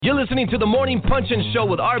You're listening to the Morning Punch-In Show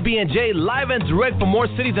with RB and J, live and direct from more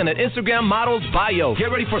cities than an Instagram model's bio.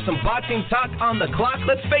 Get ready for some boxing talk on the clock.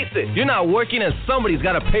 Let's face it, you're not working and somebody's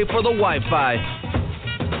got to pay for the Wi-Fi.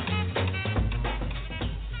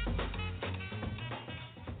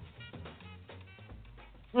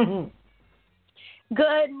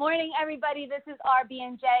 Good morning, everybody. This is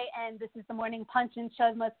RB&J, and this is the Morning Punch-In Show,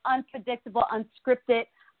 the most unpredictable, unscripted,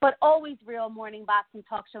 but always real morning boxing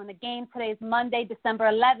talk show in the game. Today is Monday, December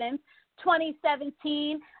 11th,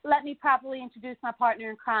 2017. Let me properly introduce my partner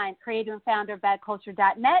in crime, creator and founder of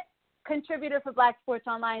BadCulture.net, contributor for Black Sports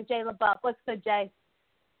Online, Jay LaBeouf. What's good, Jay?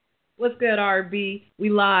 What's good, RB? We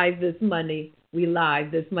live this Monday.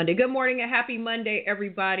 Good morning and happy Monday,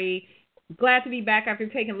 everybody. Glad to be back after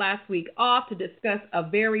taking last week off to discuss a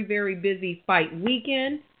very, very busy fight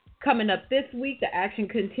weekend. Coming up this week, the action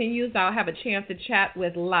continues. I'll have a chance to chat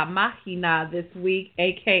with La Machina this week,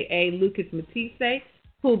 a.k.a. Lucas Matisse,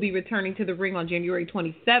 who will be returning to the ring on January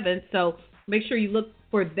 27th. So make sure you look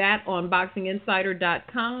for that on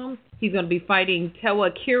BoxingInsider.com. He's going to be fighting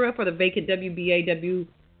Tewa Kira for the vacant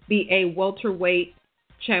WBA welterweight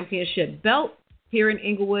championship belt here in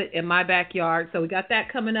Inglewood, in my backyard. So we got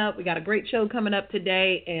that coming up. We got a great show coming up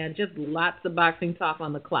today and just lots of boxing talk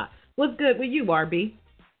on the clock. What's good with you, RB?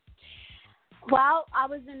 Well, I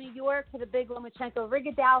was in New York for the big Lomachenko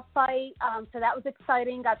Rigo fight, so that was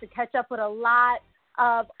exciting. Got to catch up with a lot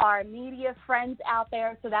of our media friends out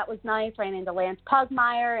there, so that was nice. Ran into Lance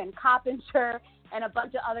Pugmire and Coppinger and a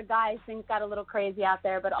bunch of other guys. Things got a little crazy out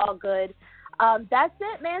there, but all good. That's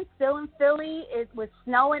it, man. Still in Philly. It was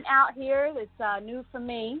snowing out here. It's new for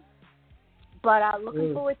me. But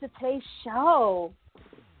looking forward to today's show.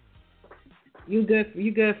 You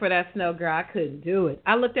good for that snow, girl. I couldn't do it.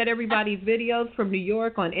 I looked at everybody's videos from New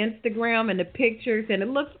York on Instagram and the pictures, and it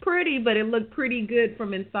looks pretty, but it looked pretty good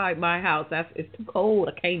from inside my house. It's too cold.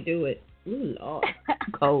 I can't do it. Ooh, Lord.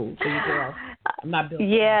 Too cold for you, girl. I'm not built.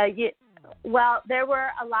 Yeah. Well, there were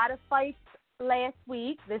a lot of fights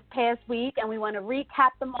this past week, and we want to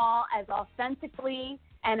recap them all as authentically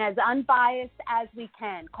and as unbiased as we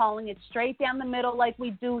can, calling it straight down the middle like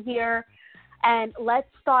we do here. And let's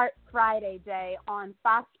start Friday, Jay, on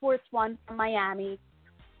Fox Sports 1 from Miami.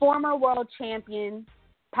 Former world champion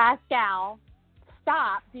Pascal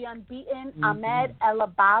stopped the unbeaten Ahmed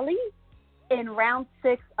El-Abali in round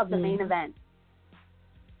 6 of the main event.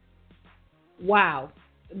 Wow.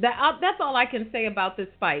 That's all I can say about this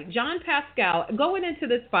fight. John Pascal, going into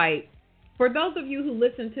this fight, for those of you who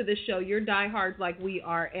listen to this show, you're diehards like we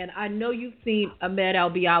are, and I know you've seen Ahmed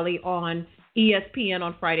El-Abali on ESPN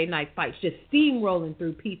on Friday Night Fights, just steamrolling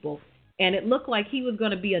through people, and it looked like he was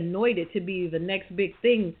going to be anointed to be the next big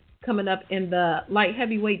thing coming up in the light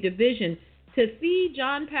heavyweight division. To see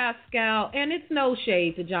John Pascal, and it's no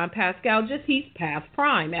shade to John Pascal, just he's past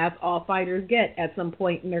prime, as all fighters get at some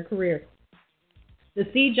point in their career. To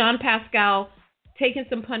see John Pascal taking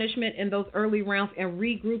some punishment in those early rounds and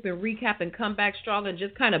regroup and recap and come back strong and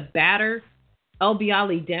just kind of batter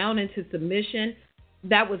El-Abali down into submission,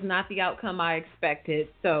 that was not the outcome I expected.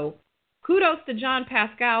 So kudos to John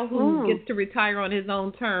Pascal, who gets to retire on his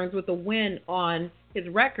own terms with a win on his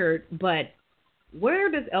record. But where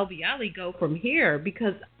does El-Abali go from here?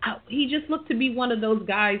 Because he just looked to be one of those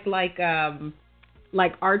guys like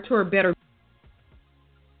Artur Better.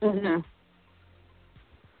 Mm-hmm.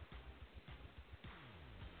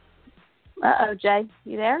 Uh-oh, Jay,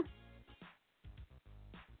 you there?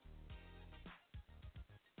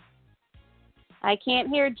 I can't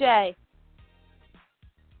hear Jay.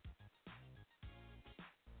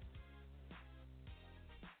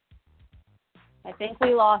 I think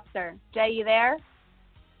we lost her. Jay, you there?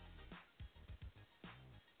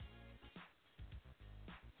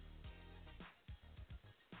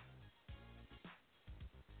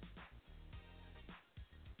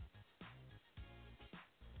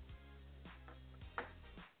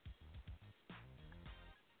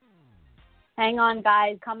 Hang on,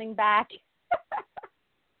 guys. Coming back.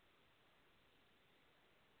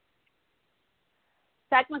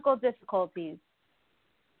 Technical difficulties.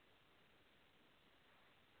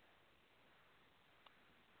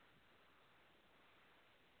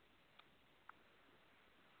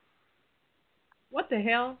 What the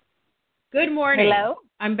hell? Good morning. Hello?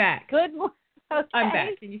 I'm back. Good morning. Okay. I'm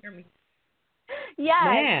back. Can you hear me? Yes.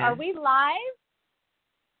 Man. Are we live?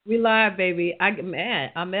 We live, baby. Ahmed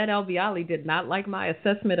El-Abali did not like my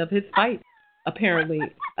assessment of his fight, apparently,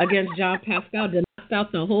 against John Pascal. Knocked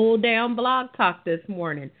out the whole damn blog talk this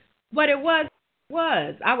morning. But it was.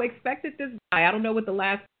 I expected this guy. I don't know what the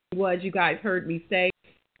last was you guys heard me say,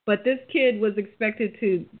 but this kid was expected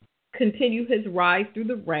to continue his rise through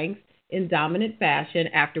the ranks. in dominant fashion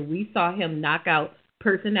after we saw him knock out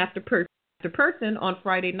person after person after person on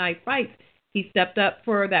Friday Night Fights. He stepped up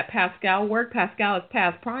for that Pascal work. Pascal is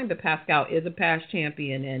past prime, but Pascal is a past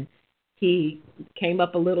champion, and he came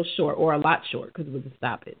up a little short, or a lot short, because it was a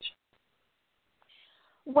stoppage.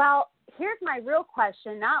 Well, here's my real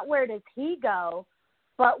question. Not where does he go,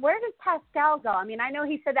 but where does Pascal go? I mean, I know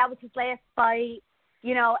he said that was his last fight,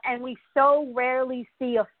 you know, and we so rarely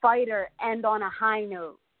see a fighter end on a high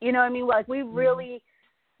note. You know what I mean? Like, we really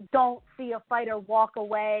don't see a fighter walk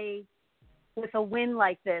away with a win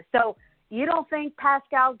like this. So you don't think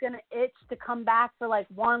Pascal's going to itch to come back for, like,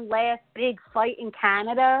 one last big fight in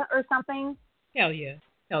Canada or something? Hell yeah.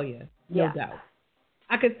 No doubt.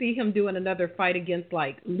 I could see him doing another fight against,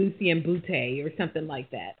 like, Lucien Boutte or something like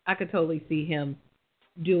that. I could totally see him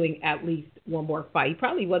doing at least one more fight. He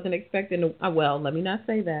probably wasn't expecting to, well, let me not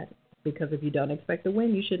say that, because if you don't expect to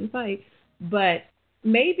win, you shouldn't fight. But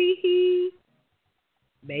maybe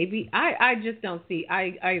I just don't see,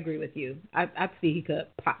 I agree with you. I see he could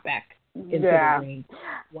pop back into the ring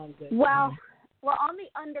one good time. Well, on the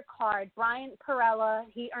undercard, Brian Perella,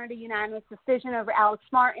 he earned a unanimous decision over Alex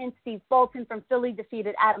Martin. Steve Bolton from Philly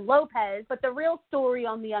defeated Adam Lopez. But the real story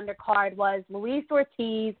on the undercard was Luis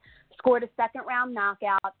Ortiz scored a second-round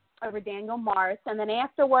knockout over Daniel Mars. And then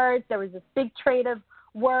afterwards, there was this big trade of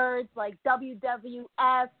words like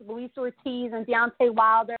WWF, Luis Ortiz, and Deontay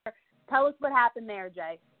Wilder. Tell us what happened there,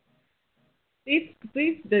 Jay.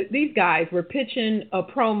 These guys were pitching a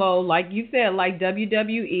promo, like you said, like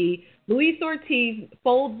WWE. Luis Ortiz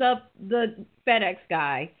folds up the FedEx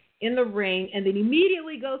guy in the ring and then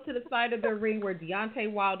immediately goes to the side of the ring where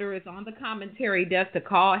Deontay Wilder is on the commentary desk to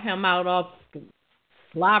call him out all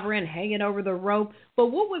slobbering, hanging over the rope. But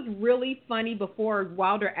what was really funny before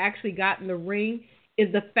Wilder actually got in the ring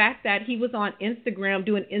is the fact that he was on Instagram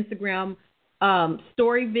doing Instagram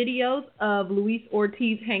story videos of Luis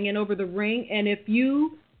Ortiz hanging over the ring. And if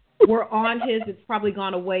you were on his, it's probably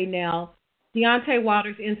gone away now, Deontay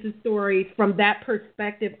Wilder's Insta stories from that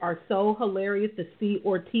perspective are so hilarious to see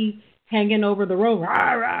Ortiz hanging over the rope.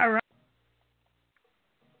 Rah, rah, rah.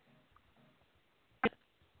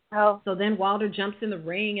 Oh. So then Wilder jumps in the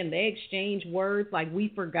ring and they exchange words like,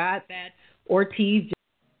 we forgot that Ortiz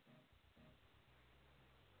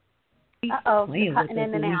playing with us,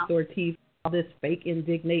 Luis Ortiz, all this fake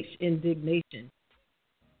indignation.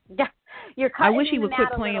 Yeah. I wish he would quit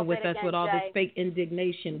playing with us with all this fake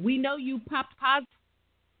indignation. We know you popped positive.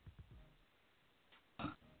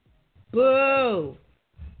 Boo.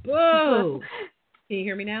 Boo. Can you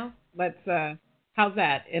hear me now? How's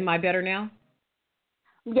that? Am I better now?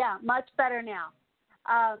 Yeah, much better now.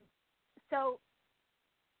 I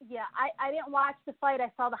didn't watch the fight. I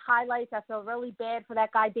saw the highlights. I feel really bad for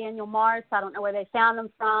that guy, Daniel Mars. I don't know where they found him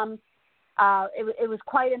from. It was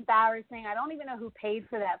quite embarrassing. I don't even know who paid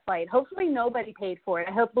for that fight. Hopefully nobody paid for it.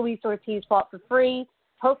 I hope Luis Ortiz fought for free.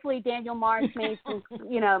 Hopefully Daniel Mars made some,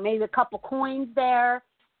 maybe a couple coins there.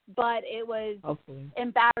 But it was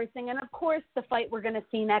embarrassing. And, of course, the fight we're going to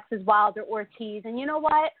see next is Wilder Ortiz. And you know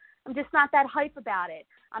what? I'm just not that hype about it.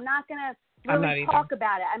 I'm not going to really talk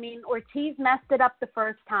about it. I mean, Ortiz messed it up the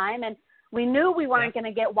first time, and we knew we weren't going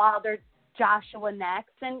to get Wilder Joshua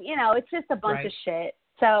next. And, it's just a bunch of shit.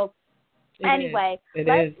 So, let's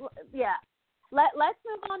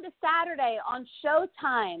move on to Saturday on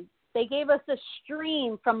Showtime. They gave us a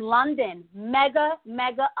stream from London. Mega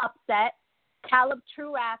upset. Caleb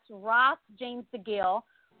Truax rocked James DeGale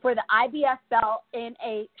for the IBF belt in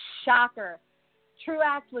a shocker.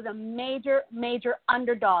 Truax was a major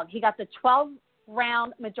underdog. He got the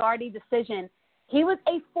 12-round majority decision. He was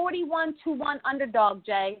a 41-1 underdog,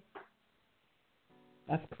 Jay.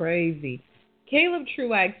 That's crazy. Caleb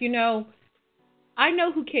Truax, I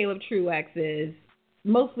know who Caleb Truax is,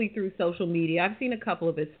 mostly through social media. I've seen a couple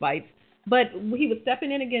of his fights. But he was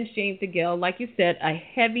stepping in against James DeGale, like you said, a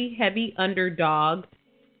heavy underdog.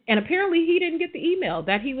 And apparently he didn't get the email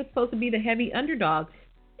that he was supposed to be the heavy underdog.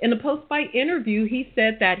 In the post-fight interview, he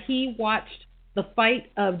said that he watched the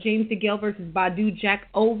fight of James DeGale versus Badou Jack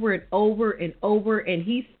over and over and over, and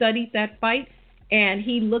he studied that fight, and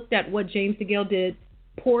he looked at what James DeGale did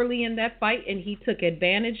poorly in that fight, and he took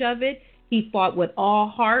advantage of it. He fought with all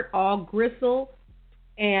heart, all gristle,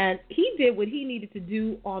 and he did what he needed to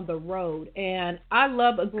do on the road. And I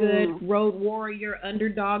love a good road warrior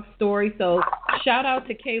underdog story. So shout out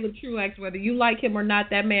to Caleb Truax. Whether you like him or not,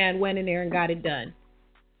 that man went in there and got it done.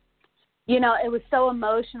 It was so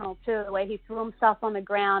emotional, too, the way he threw himself on the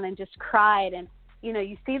ground and just cried. And,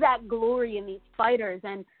 you see that glory in these fighters.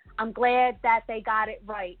 And I'm glad that they got it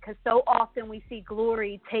right, because so often we see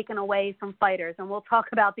glory taken away from fighters. And we'll talk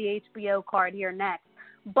about the HBO card here next.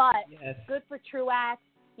 But Yes. good for Truax.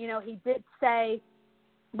 You know, he did say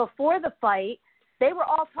before the fight, they were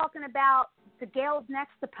all talking about DeGale's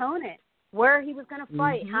next opponent, where he was going to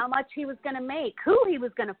fight, how much he was going to make, who he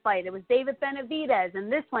was going to fight. It was David Benavidez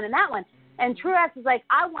and this one and that one. And Truax is like,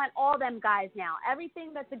 I want all them guys now.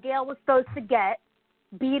 Everything that DeGale was supposed to get,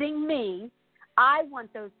 beating me, I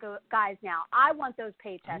want those guys now. I want those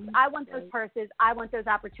paychecks. I want those purses. I want those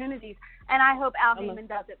opportunities. And I hope Al Heyman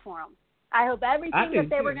does it for him. I hope everything that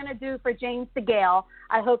they were going to do for James DeGale,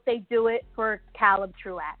 I hope they do it for Caleb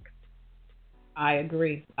Truax. I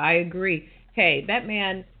agree. Hey, that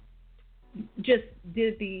man just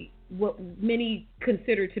did what many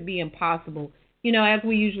consider to be impossible. You know, as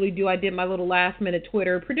we usually do, I did my little last-minute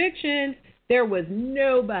Twitter predictions. There was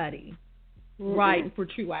nobody riding for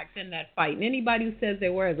Truax in that fight. And anybody who says they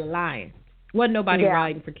were is lying. Wasn't nobody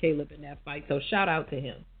riding for Caleb in that fight, so shout out to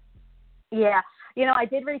him. Yeah. You know, I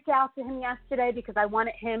did reach out to him yesterday because I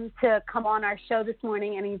wanted him to come on our show this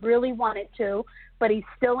morning, and he really wanted to, but he's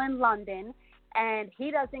still in London, and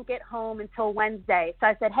he doesn't get home until Wednesday. So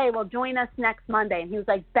I said, hey, well, join us next Monday. And he was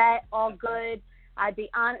like, bet, all good. I'd be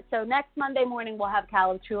on it. So next Monday morning we'll have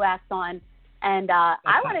Caleb Truax on, and I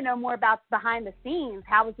want to know more about behind the scenes.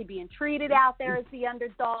 How is he being treated out there as the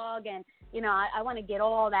underdog? And, you know, I want to get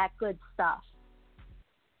all that good stuff.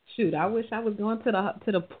 Shoot, I wish I was going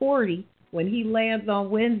to the party when he lands on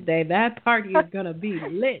Wednesday. That party is going to be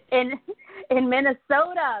lit. In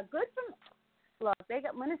Minnesota. Good for look,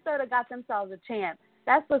 Minnesota got themselves a champ.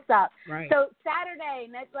 That's what's up. Right. So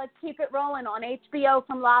Saturday, let's keep it rolling on HBO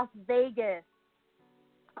from Las Vegas.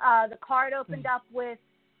 The card opened up with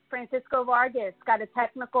Francisco Vargas, got a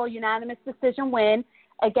technical unanimous decision win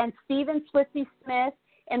against Steven Swissy Smith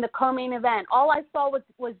in the co-main event. All I saw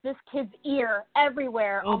was this kid's ear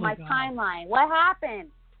everywhere on my timeline. What happened?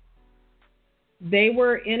 They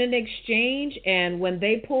were in an exchange, and when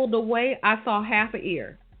they pulled away, I saw half an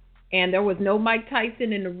ear. And there was no Mike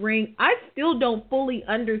Tyson in the ring. I still don't fully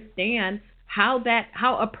understand how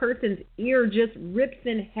a person's ear just rips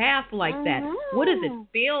in half like that. What does it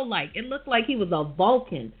feel like? It looked like he was a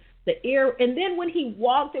Vulcan. The ear, and then when he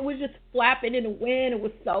walked, it was just flapping in the wind. It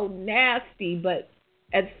was so nasty. But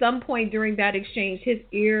at some point during that exchange, his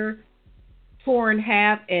ear tore in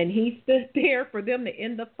half, and he stood there for them to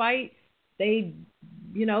end the fight. They,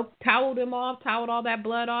 you know, toweled him off, toweled all that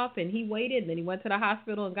blood off, and he waited, and then he went to the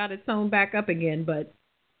hospital and got it sewn back up again. But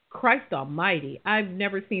Christ almighty, I've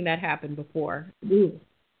never seen that happen before. Ooh,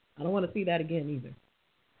 I don't want to see that again either.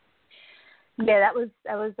 Yeah, that was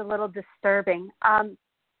a little disturbing.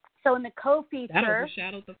 So in the co-feature, that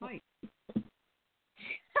overshadowed the fight.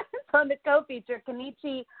 So in the co-feature,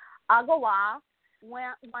 Kenichi Agawa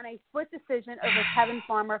won a split decision over Kevin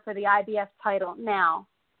Farmer for the IBF title. Now,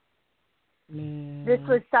 this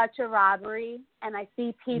was such a robbery, and I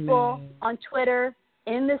see people on Twitter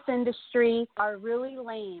in this industry are really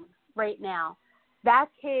lame right now. That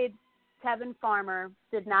kid, Kevin Farmer,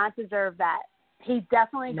 did not deserve that. He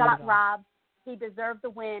definitely got robbed. He deserved the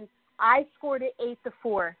win. I scored it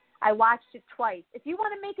 8-4. I watched it twice. If you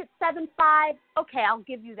want to make it 7-5, okay, I'll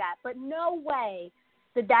give you that. But no way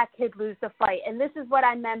did that kid lose the fight. And this is what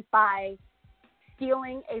I meant by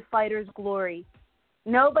stealing a fighter's glory.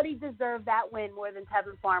 Nobody deserved that win more than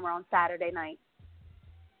Kevin Farmer on Saturday night.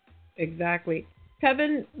 Exactly.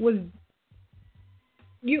 Kevin was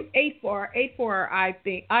 8-4. I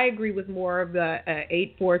think I agree with more of the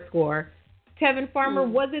 8-4 score. Kevin Farmer,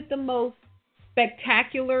 was it the most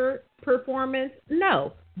spectacular performance?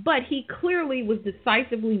 No. But he clearly was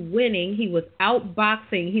decisively winning. He was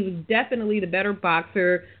outboxing. He was definitely the better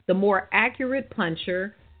boxer, the more accurate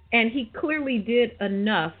puncher, and he clearly did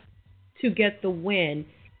enough to get the win.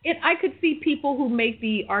 I could see people who make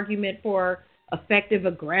the argument for effective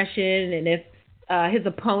aggression and if his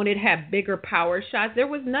opponent had bigger power shots. There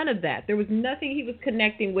was none of that. There was nothing he was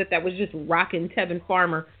connecting with that was just rocking Kevin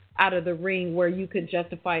Farmer out of the ring where you could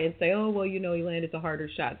justify and say, oh, well, you know, he landed the harder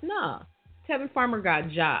shots. No. Kevin Farmer got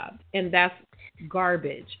jobbed, and that's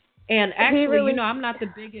garbage. And actually, you know, I'm not the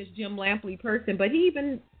biggest Jim Lampley person, but he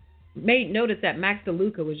even made notice that Max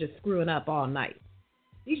DeLuca was just screwing up all night.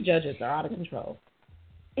 These judges are out of control.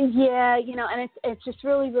 Yeah, you know, and it's just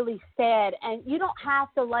really, really sad. And you don't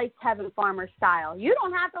have to like Kevin Farmer's style. You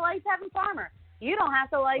don't have to like Kevin Farmer. You don't have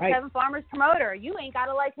to like Kevin Farmer's promoter. You ain't got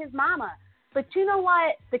to like his mama. But you know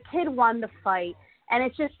what? The kid won the fight, and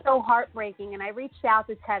it's just so heartbreaking. And I reached out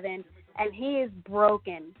to Kevin, and he is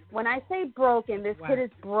broken. When I say broken, this kid is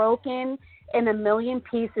broken in a million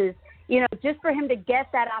pieces. You know, just for him to get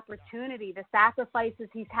that opportunity, the sacrifices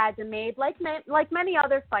he's had to make, like many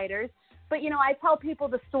other fighters. But, you know, I tell people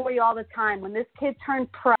the story all the time. When this kid turned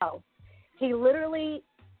pro, he literally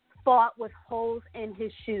fought with holes in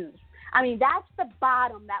his shoes. I mean, that's the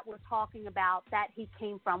bottom that we're talking about that he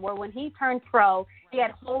came from, where when he turned pro, he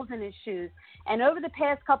had holes in his shoes. And over the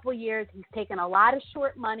past couple of years, he's taken a lot of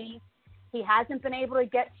short money. He hasn't been able to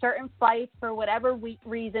get certain fights for whatever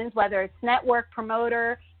reasons, whether it's network,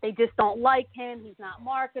 promoter, they just don't like him, he's not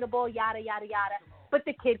marketable, yada, yada, yada. But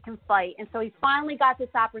the kid can fight. And so he finally got this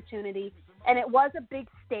opportunity, and it was a big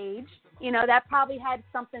stage. You know, that probably had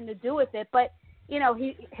something to do with it. But, you know,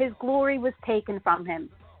 his glory was taken from him.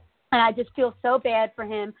 And I just feel so bad for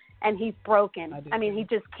him, and he's broken. I mean, he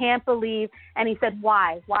just can't believe. And he said,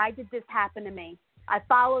 why? Why did this happen to me? I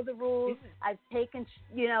follow the rules. I've taken,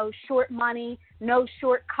 you know, short money, no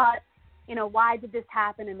shortcuts. You know, why did this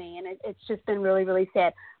happen to me? And it's just been really, really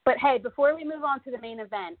sad. But, hey, before we move on to the main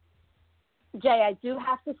event, Jay, I do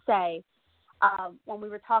have to say, when we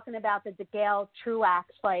were talking about the DeGale Truax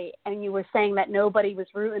fight and you were saying that nobody was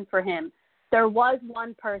rooting for him, there was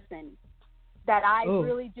one person that I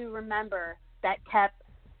really do remember that kept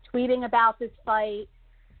tweeting about this fight,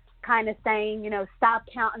 kind of saying, you know, stop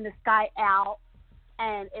counting this guy out.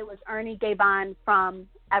 And it was Ernie Gabon from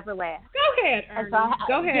Everlast. Go ahead, Ernie.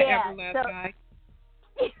 Go ahead, Everlast guy.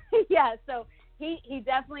 Yeah, so he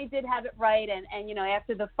definitely did have it right. And, you know,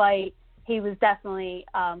 after the fight, he was definitely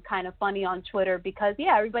kind of funny on Twitter because,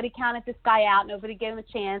 yeah, everybody counted this guy out. Nobody gave him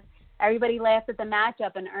a chance. Everybody laughed at the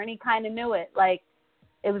matchup, and Ernie kind of knew it. Like,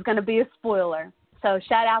 it was going to be a spoiler. So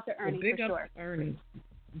shout out to Ernie for sure.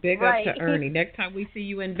 Big up to Ernie. Next time we see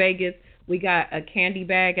you in Vegas, we got a candy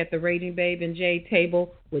bag at the Raging Babe and Jay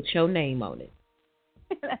table with your name on it.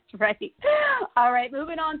 That's right. All right,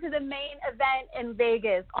 moving on to the main event in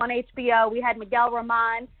Vegas. On HBO, we had Miguel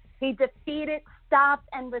Roman. He defeated, stopped,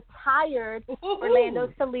 and retired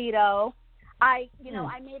Orlando Salido. I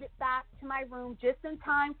made it back to my room just in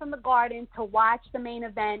time from the Garden to watch the main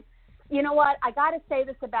event. You know what? I got to say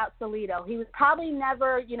this about Salido. He was probably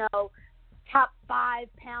never, you know, top 5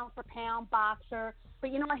 pound-for-pound boxer.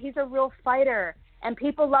 But you know what? He's a real fighter, and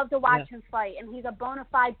people love to watch him fight, and he's a bona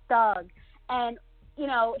fide thug. And, you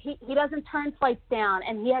know, he doesn't turn fights down,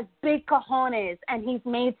 and he has big cojones, and he's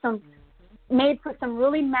made for some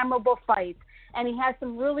really memorable fights, and he has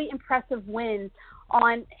some really impressive wins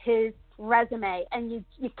on his resume, and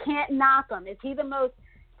you can't knock him. Is he the most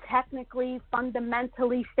technically,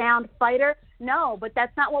 fundamentally sound fighter? No, but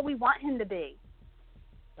that's not what we want him to be.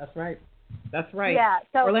 That's right. Yeah,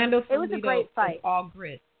 so Orlando Salido, it was a great fight. Is all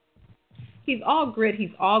grit. He's all grit. He's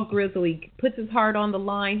all grizzle. He puts his heart on the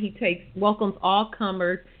line. He welcomes all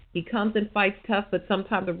comers. He comes and fights tough, but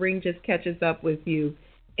sometimes the ring just catches up with you.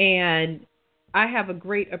 And I have a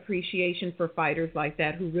great appreciation for fighters like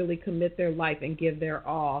that who really commit their life and give their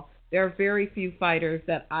all. There are very few fighters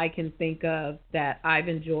that I can think of that I've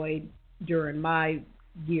enjoyed during my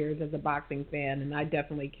years as a boxing fan, and I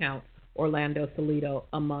definitely count Orlando Salido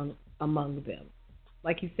among them.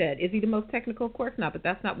 Like you said, is he the most technical? Of course not, but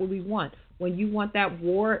that's not what we want. When you want that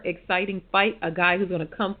war, exciting fight, a guy who's going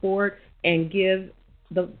to come forward and give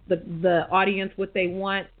the audience what they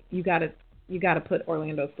want, you got to put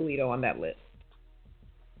Orlando Salido on that list.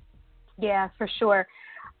 Yeah, for sure.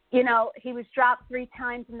 You know, he was dropped 3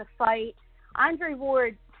 times in the fight. Andre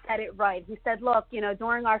Ward said it right. He said, look, you know,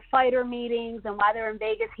 during our fighter meetings and while they're in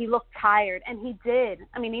Vegas, he looked tired, and he did.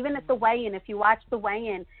 I mean, even at the weigh-in, if you watch the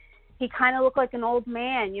weigh-in, he kind of looked like an old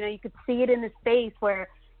man. You know, you could see it in his face where,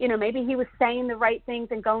 you know, maybe he was saying the right things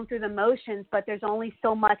and going through the motions, but there's only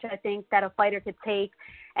so much, I think, that a fighter could take.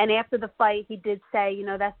 And after the fight, he did say, you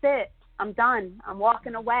know, that's it. I'm done. I'm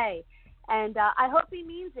walking away. And I hope he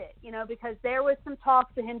means it, you know, because there was some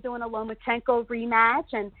talks to him doing a Lomachenko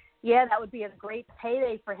rematch. And, yeah, that would be a great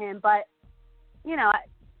payday for him. But, you know,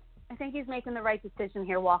 I think he's making the right decision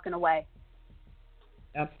here, walking away.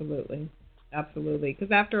 Absolutely.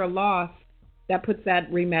 Because after a loss, that puts that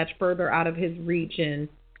rematch further out of his reach. And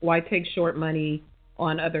why take short money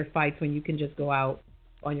on other fights when you can just go out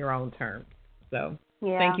on your own terms? So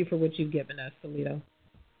Thank you for what you've given us, Salido.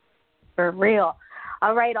 For real.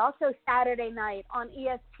 All right, also Saturday night on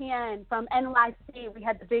ESPN from NYC, we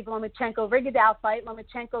had the big Lomachenko-Rigondeaux fight.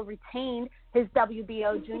 Lomachenko retained his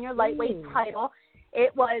WBO junior lightweight title.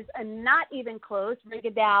 It was not even close.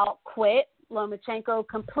 Rigondeaux quit. Lomachenko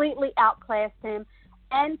completely outclassed him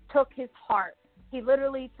and took his heart. He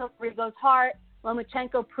literally took Rigo's heart.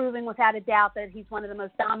 Lomachenko proving without a doubt that he's one of the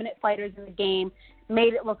most dominant fighters in the game,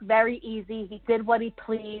 made it look very easy. He did what he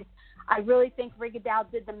pleased. I really think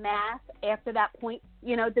Rigondeaux did the math after that point,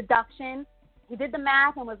 you know, deduction. He did the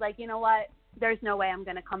math and was like, you know what, there's no way I'm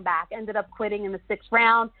going to come back. Ended up quitting in the 6th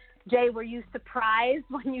round. Jay, were you surprised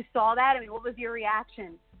when you saw that? I mean, what was your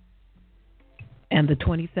reaction? And the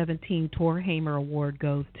 2017 Tor Hamer Award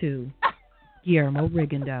goes to Guillermo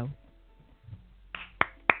Rigondeaux.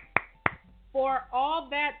 For all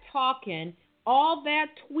that talking, all that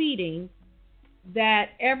tweeting that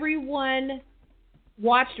everyone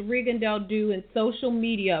watched Rigondeaux do in social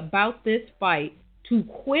media about this fight, to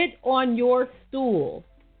quit on your stool.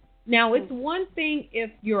 Now, it's one thing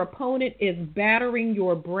if your opponent is battering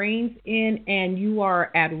your brains in and you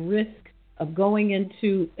are at risk of going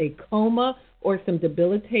into a coma or some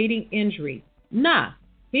debilitating injury. Nah,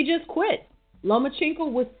 he just quit.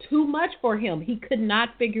 Lomachenko was too much for him. He could not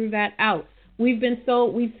figure that out. We've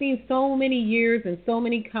seen so many years and so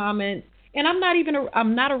many comments, and I'm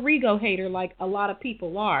not a Rigo hater like a lot of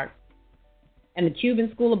people are. And the Cuban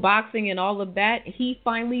School of Boxing and all of that, he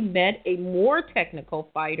finally met a more technical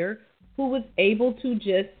fighter who was able to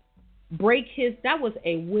just break that was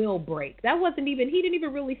a will break. That wasn't even, he didn't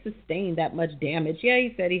even really sustain that much damage. Yeah,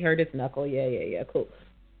 he said he hurt his knuckle. Yeah, cool.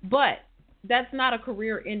 But that's not a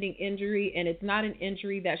career-ending injury, and it's not an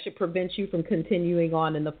injury that should prevent you from continuing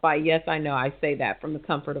on in the fight. Yes, I know I say that from the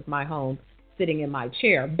comfort of my home, sitting in my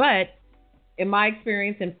chair. But in my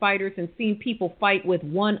experience in fighters and seeing people fight with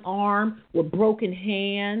one arm, with broken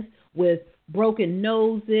hands, with broken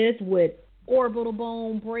noses, with orbital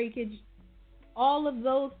bone breakage, all of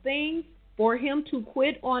those things, for him to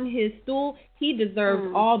quit on his stool, he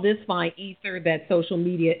deserves all this fine ether that social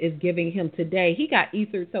media is giving him today. He got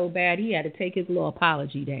ethered so bad he had to take his little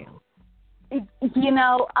apology down. You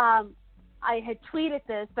know, I had tweeted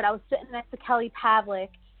this, but I was sitting next to Kelly Pavlik,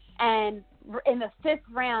 and in the fifth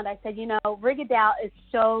round, I said, you know, Rigondeaux is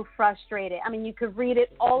so frustrated. I mean, you could read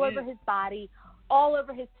it all over his body, all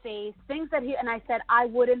over his face, things that and I said, I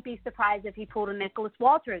wouldn't be surprised if he pulled a Nicholas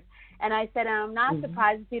Walters. And I said, and I'm not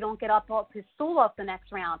surprised if he don't get up off his stool off the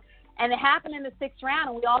next round. And it happened in the sixth round,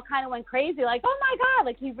 and we all kind of went crazy, like, oh, my God,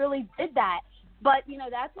 like he really did that. But, you know,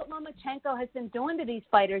 that's what Lomachenko has been doing to these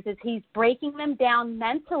fighters is he's breaking them down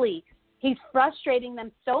mentally. He's frustrating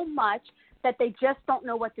them so much that they just don't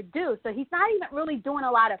know what to do. So he's not even really doing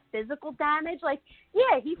a lot of physical damage. Like,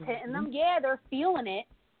 yeah, he's hitting them. Yeah, they're feeling it.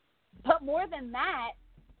 But more than that,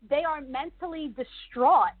 they are mentally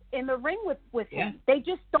distraught in the ring with him. They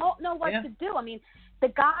just don't know what to do. I mean, the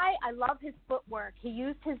guy, I love his footwork. He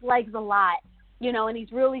used his legs a lot, you know, and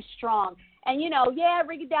he's really strong. And, you know,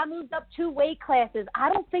 Rigondeaux moved up 2 weight classes.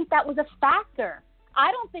 I don't think that was a factor.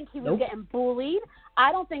 I don't think he was getting bullied.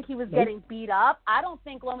 I don't think he was getting beat up. I don't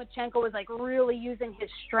think Lomachenko was, like, really using his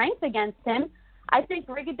strength against him. I think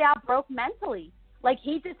Rigondeaux broke mentally. Like,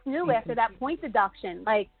 he just knew after that point deduction,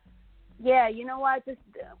 like, yeah, you know what? Just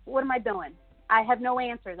what am I doing? I have no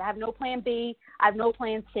answers. I have no plan B. I have no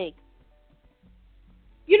plan C.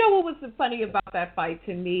 You know what was so funny about that fight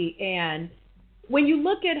to me? And when you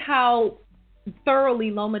look at how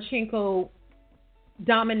thoroughly Lomachenko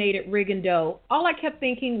dominated Rigondeaux, all I kept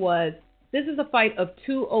thinking was, this is a fight of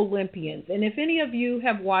 2 Olympians. And if any of you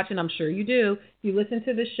have watched, and I'm sure you do, you listen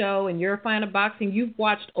to the show and you're a fan of boxing, you've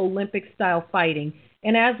watched Olympic-style fighting.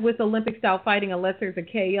 And as with Olympic-style fighting, unless there's a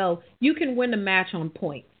KO, you can win the match on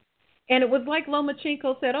points. And it was like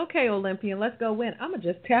Lomachenko said, okay, Olympian, let's go win. I'm going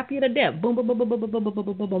to just tap you to death. Boom, boom, boom, boom, boom, boom, boom, boom,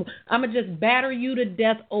 boom, boom, boom. I'm going to just batter you to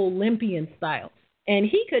death Olympian style. And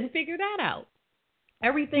he couldn't figure that out.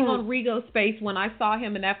 Everything on Rigo's face when I saw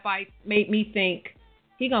him in that fight made me think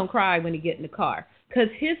he going to cry when he get in the car. Because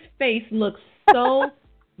his face looks so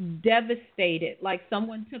devastated, like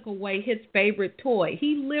someone took away his favorite toy.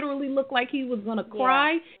 He literally looked like he was going to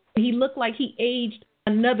cry. He looked like he aged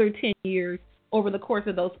another 10 years over the course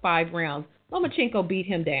of those 5 rounds. Lomachenko beat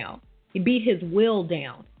him down. He beat his will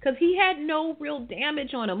down because he had no real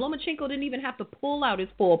damage on him. Lomachenko didn't even have to pull out his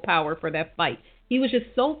full power for that fight. He was just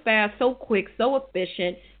so fast, so quick, so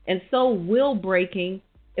efficient, and so will-breaking.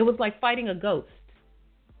 It was like fighting a ghost.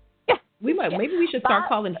 Maybe we should start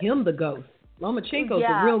calling him the ghost. Lomachenko's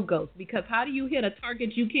the real ghost, because how do you hit a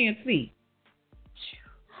target you can't see?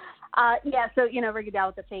 So, you know, Rigondeaux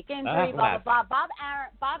with the fake injury, blah, blah, blah.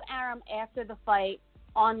 Bob Arum, after the fight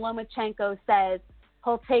on Lomachenko, says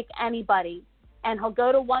he'll take anybody, and he'll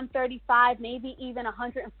go to 135, maybe even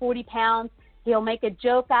 140 pounds. He'll make a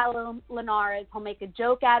joke out of Linares. He'll make a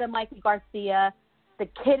joke out of Mikey Garcia. The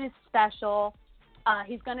kid is special.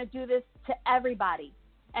 He's going to do this to everybody.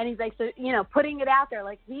 And he's like, so, you know, putting it out there,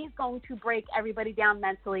 like he's going to break everybody down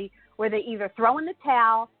mentally where they either throw in the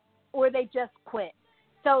towel or they just quit.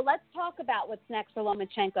 So let's talk about what's next for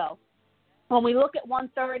Lomachenko. When we look at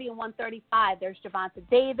 130 and 135, there's Gervonta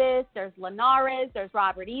Davis, there's Linares, there's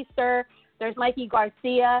Robert Easter, there's Mikey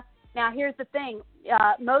Garcia. Now, here's the thing.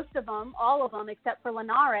 Most of them, all of them, except for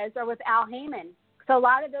Linares, are with Al Heyman. So a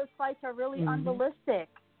lot of those fights are really unrealistic,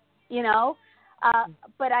 you know.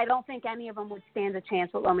 But I don't think any of them would stand a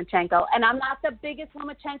chance with Lomachenko. And I'm not the biggest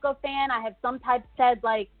Lomachenko fan. I have sometimes said,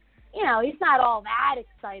 like, you know, he's not all that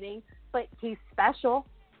exciting, but he's special.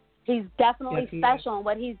 He's definitely special. And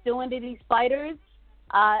what he's doing to these fighters,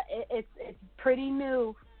 it's pretty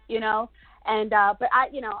new, you know. And but I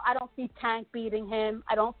don't see Tank beating him.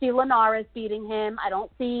 I don't see Linares beating him. I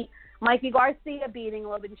don't see Mikey Garcia beating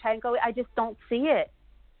Lomachenko. I just don't see it.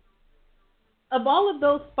 Of all of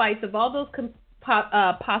those fights, of all those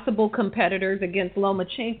possible competitors against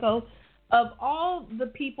Lomachenko, of all the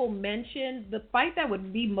people mentioned, the fight that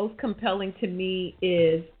would be most compelling to me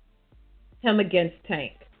is him against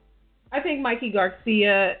Tank. I think Mikey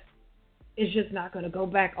Garcia is just not going to go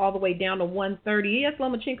back all the way down to 130. Yes,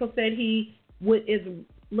 Lomachenko said he is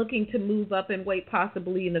looking to move up in weight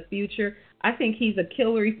possibly in the future. I think he's a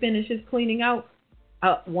killer. He finishes cleaning out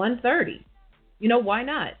 130. You know, why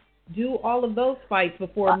not? Do all of those fights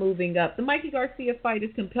before moving up. The Mikey Garcia fight is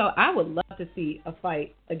compelling. I would love to see a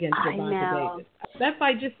fight against Gervonta Davis. That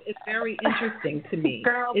fight just is very interesting to me.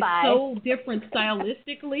 It's so different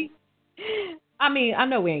stylistically. I mean, I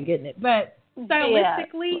know we ain't getting it, but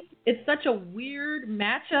stylistically, it's such a weird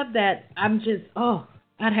matchup that I'm just,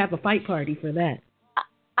 I'd have a fight party for that.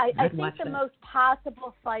 I think the most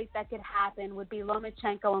possible fight that could happen would be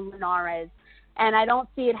Lomachenko and Linares. And I don't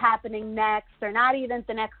see it happening next, or not even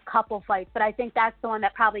the next couple fights, but I think that's the one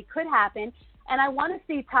that probably could happen. And I want to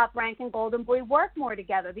see Top Rank and Golden Boy work more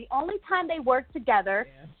together. The only time they work together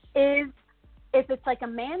is if it's like a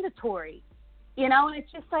mandatory, you know, and it's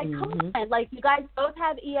just like, come on, like you guys both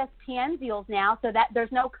have ESPN deals now, so that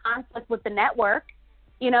there's no conflict with the network,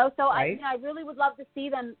 you know. So I really would love to see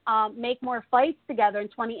them make more fights together in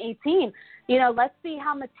 2018. You know, let's see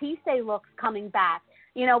how Matisse looks coming back.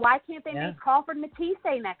 You know, why can't they make Crawford Matisse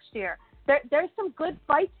next year? There's some good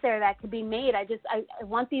fights there that could be made. I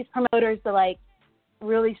want these promoters to, like,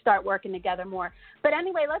 really start working together more. But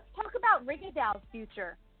anyway, let's talk about Rigondeaux's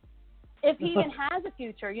future. If he even has a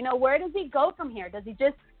future, you know, where does he go from here? Does he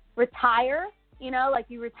just retire, you know, like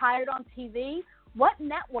he retired on TV? What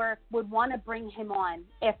network would want to bring him on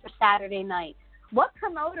after Saturday night? What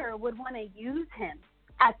promoter would want to use him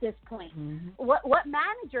at this point? What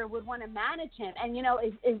manager would want to manage him? And, you know,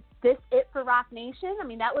 is this it for Rock Nation? I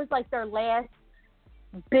mean, that was like their last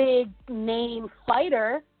big name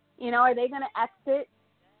fighter. You know, are they going to exit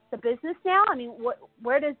the business now? I mean,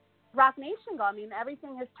 where does Rock Nation go? I mean,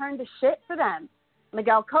 everything has turned to shit for them.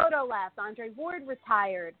 Miguel Cotto left. Andre Ward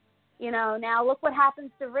retired. You know, now look what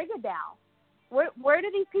happens to Rigondeaux. Where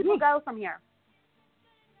do these people go from here?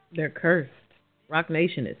 They're cursed. Rock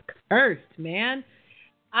Nation is cursed, man.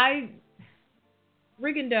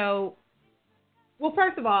 Rigondeaux, well,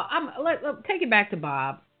 first of all, let's take it back to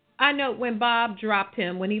Bob. I know when Bob dropped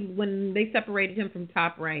him, when they separated him from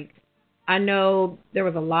Top Rank, I know there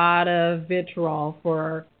was a lot of vitriol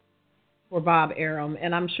for Bob Arum,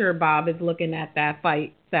 and I'm sure Bob is looking at that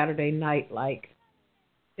fight Saturday night like,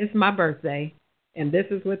 it's my birthday, and this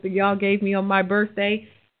is what y'all gave me on my birthday.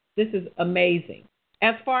 This is amazing.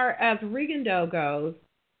 As far as Rigondeaux goes,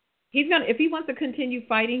 if he wants to continue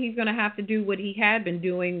fighting, he's going to have to do what he had been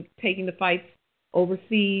doing, taking the fights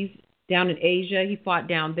overseas, down in Asia. He fought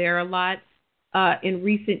down there a lot in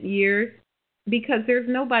recent years because there's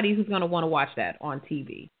nobody who's going to want to watch that on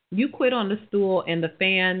TV. You quit on the stool, and the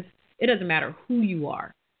fans, it doesn't matter who you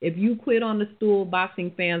are. If you quit on the stool,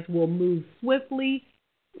 boxing fans will move swiftly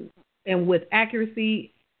and with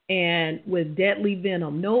accuracy and with deadly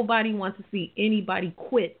venom. Nobody wants to see anybody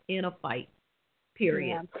quit in a fight,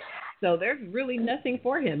 period. Yeah. So there's really nothing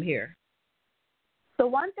for him here. The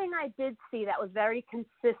one thing I did see that was very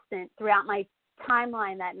consistent throughout my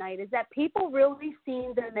timeline that night is that people really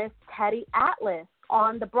seemed to miss Teddy Atlas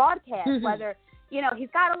on the broadcast, whether, you know, he's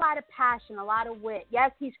got a lot of passion, a lot of wit. Yes,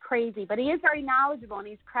 he's crazy, but he is very knowledgeable and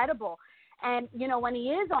he's credible. And, you know, when he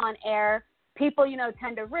is on air, people, you know,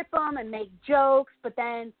 tend to rip him and make jokes, but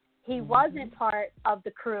then he wasn't part of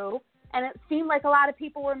the crew, and it seemed like a lot of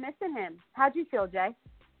people were missing him. How'd you feel, Jay?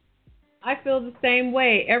 I feel the same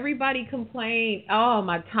way. Everybody complained, oh,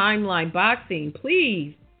 my timeline, boxing,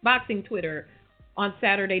 please, boxing Twitter on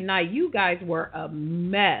Saturday night. You guys were a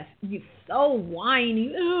mess. You so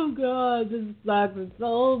whiny. Oh, God, this sucks. It's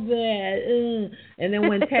so bad. And then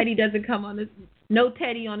when Teddy doesn't come on, no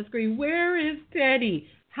Teddy on the screen. Where is Teddy?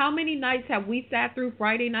 How many nights have we sat through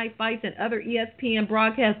Friday night fights and other ESPN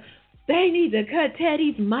broadcasts? They need to cut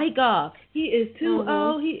Teddy's mic off. He is too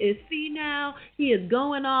old. He is senile. He is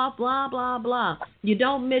going off, blah, blah, blah. You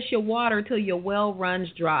don't miss your water till your well runs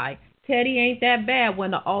dry. Teddy ain't that bad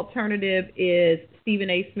when the alternative is Stephen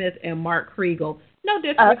A. Smith and Mark Kriegel. No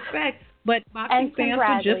disrespect, But boxing fans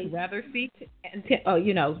would just congratulations. rather see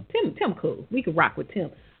Tim cool. We could rock with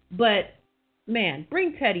Tim. But man,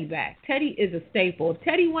 bring Teddy back. Teddy is a staple. If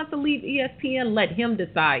Teddy wants to leave ESPN, let him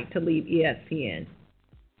decide to leave ESPN.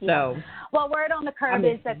 So, well, word on the curb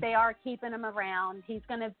is that they are keeping him around. He's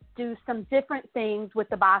going to do some different things with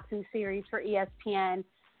the boxing series for ESPN.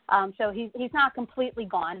 So he's not completely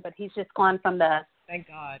gone, but he's just gone from the thank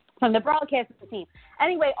God, from the broadcasting team.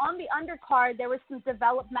 Anyway, on the undercard, there was some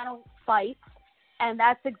developmental fights, and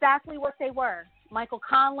that's exactly what they were. Michael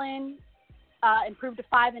Conlon improved to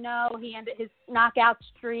 5-0. He ended his knockout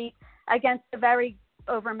streak against a very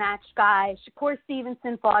overmatched guy. Shakur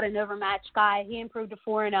Stevenson fought an overmatched guy. He improved to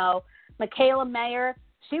 4-0. Michaela Mayer,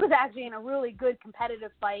 she was actually in a really good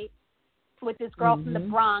competitive fight with this girl from the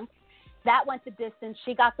Bronx. That went the distance.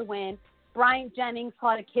 She got the win. Bryant Jennings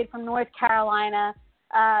fought a kid from North Carolina.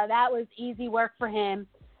 That was easy work for him.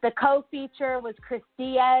 The co-feature was Chris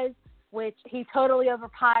Diaz, which he totally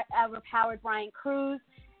overpowered Brian Cruz,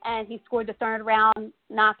 and he scored the third round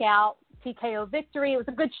knockout TKO victory. It was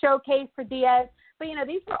a good showcase for Diaz. But,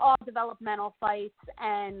 these were all developmental fights,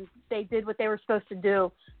 and they did what they were supposed to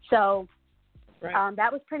do. So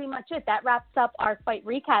that was pretty much it. That wraps up our fight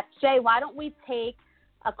recap. Jay, why don't we take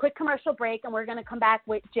a quick commercial break, and we're going to come back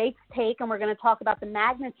with Jake's take, and we're going to talk about the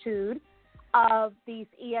magnitude of these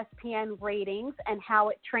ESPN ratings and how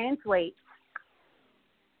it translates.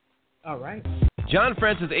 All right. John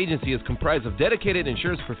Francis Agency is comprised of dedicated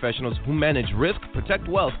insurance professionals who manage risk, protect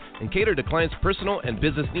wealth, and cater to clients' personal and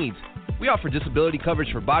business needs. We offer disability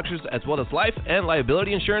coverage for boxers as well as life and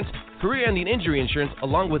liability insurance. Career-ending injury insurance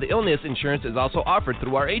along with illness insurance is also offered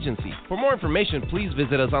through our agency. For more information, please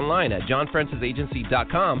visit us online at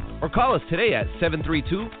johnfrancisagency.com or call us today at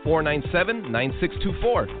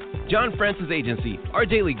 732-497-9624. John Francis Agency. Our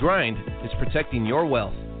daily grind is protecting your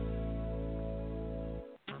wealth.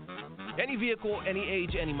 Any vehicle, any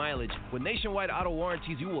age, any mileage. With Nationwide Auto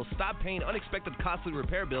Warranties, you will stop paying unexpected costly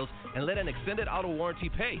repair bills and let an extended auto warranty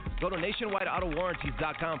pay. Go to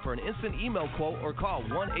nationwideautowarranties.com for an instant email quote or call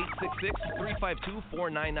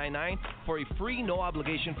 1-866-352-4999 for a free,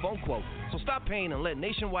 no-obligation phone quote. So stop paying and let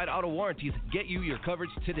Nationwide Auto Warranties get you your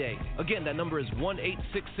coverage today. Again, that number is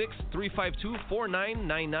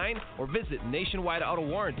 1-866-352-4999 or visit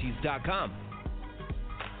nationwideautowarranties.com.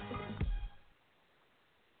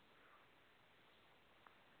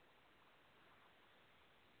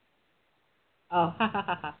 Oh,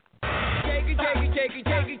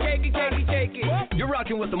 You're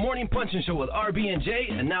rocking with the Morning Punching Show with RB and J,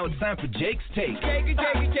 and now it's time for Jake's Take.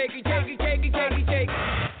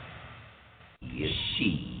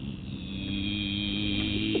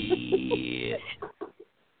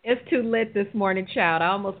 It's too lit this morning, child. I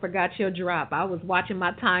almost forgot your drop. I was watching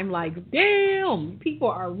my time like, damn, people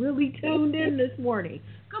are really tuned in this morning.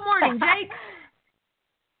 Good morning, Jake.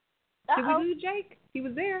 Did we lose Jake? He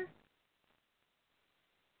was there.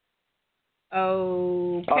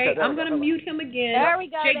 Okay, I'm going to mute him again. There we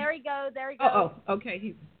go, Jake. there he goes. Oh,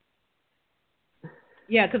 okay.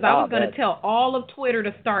 Yeah, because I was going to tell all of Twitter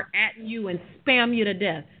to start at you and spam you to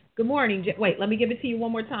death. Good morning. Wait, let me give it to you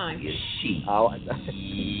one more time.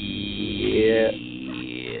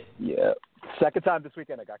 Yeah. Second time this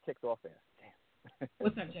weekend I got kicked off there. Damn.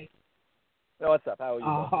 What's up, Jake? What's up? How are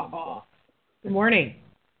you? Good morning.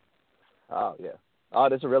 Oh, yeah. Oh,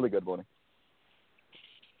 this is a really good morning.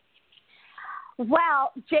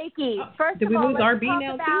 Well, Jakey, first did of we all, lose let's RB talk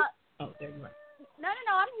now about... too? Oh, there you are. No,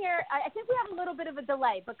 I'm here. I think we have a little bit of a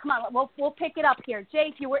delay, but come on, we'll pick it up here.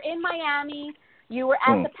 Jake, you were in Miami. You were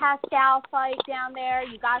at the Pascal fight down there.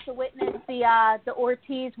 You got to witness the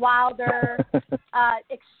Ortiz-Wilder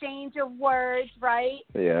exchange of words, right?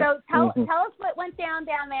 Yeah. So tell us what went down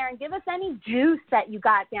there and give us any juice that you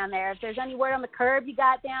got down there. If there's any word on the curb you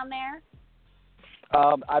got down there.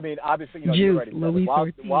 I mean, obviously, you already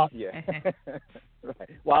said it.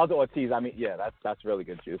 Wilder Ortiz. I mean, yeah, that's really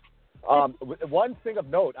good juice. One thing of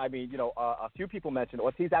note, I mean, a few people mentioned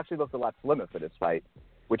Ortiz actually looked a lot slimmer for this fight,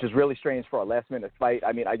 which is really strange for a last-minute fight.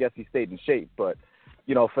 I mean, I guess he stayed in shape, but,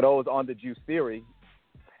 for those on the juice theory,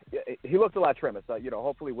 he looked a lot trimmer. So,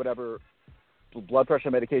 hopefully whatever blood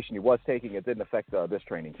pressure medication he was taking, it didn't affect this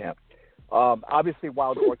training camp. Obviously,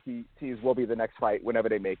 Wilder Ortiz will be the next fight whenever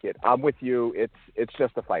they make it. I'm with you. It's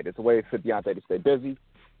just a fight. It's a way for Deontay to stay busy.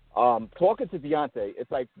 Talking to Deontay,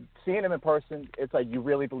 it's like seeing him in person. It's like you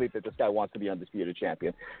really believe that this guy wants to be undisputed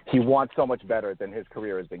champion. He wants so much better than his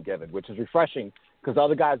career has been given, which is refreshing because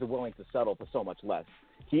other guys are willing to settle for so much less.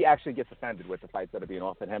 He actually gets offended with the fights that are being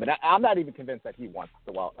offered him, and I'm not even convinced that he wants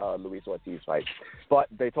the Luis Ortiz fight. But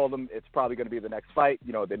they told him it's probably going to be the next fight.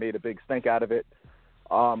 They made a big stink out of it.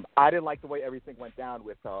 I didn't like the way everything went down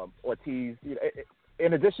with Ortiz. You know,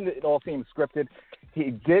 in addition to it all seemed scripted,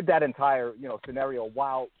 he did that entire, scenario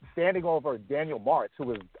while standing over Daniel Martz, who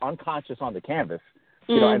was unconscious on the canvas,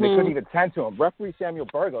 and they couldn't even tend to him. Referee Samuel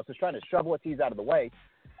Burgos is trying to shove Ortiz out of the way.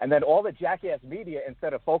 And then all the jackass media,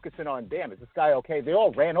 instead of focusing on, damn, is this guy okay? They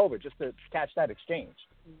all ran over just to catch that exchange.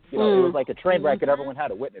 It was like a train wreck, and everyone had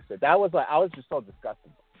to witness it. That was I was just so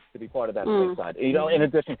disgusted to be part of that side. In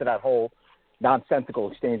addition to that whole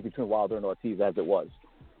nonsensical exchange between Wilder and Ortiz as it was.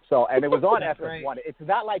 So, and it was on FS1. Right. It's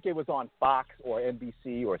not like it was on Fox or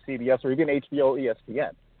NBC or CBS or even HBO,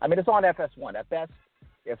 ESPN. I mean, it's on FS1. At best,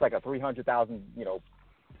 it's like a 300,000,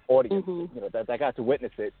 audience, that got to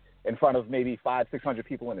witness it in front of maybe 500-600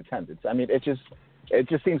 people in attendance. I mean, it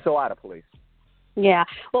just seems so out of place. Yeah.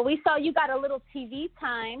 Well, we saw you got a little TV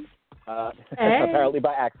time. Apparently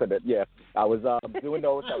by accident, yeah. I was doing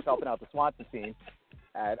notes. I was helping out the Swanson team.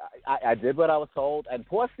 And I did what I was told. And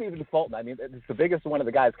poor Stephen Fulton, I mean, it's the biggest one of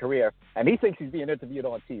the guy's career. And he thinks he's being interviewed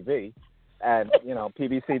on TV. And,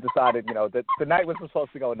 PBC decided, that the night was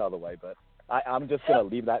supposed to go another way. But I'm just going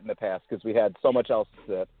to leave that in the past because we had so much else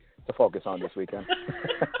to focus on this weekend.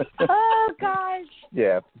 Oh, gosh.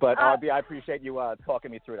 Yeah. But, RB, I appreciate you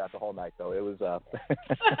talking me through that the whole night, though. It was yeah.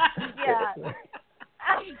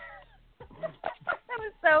 That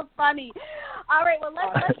was so funny. All right, well,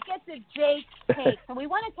 let's get to Jake's takes. And we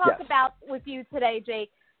want to talk about with you today, Jake,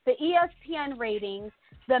 the ESPN ratings,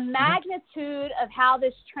 the magnitude of how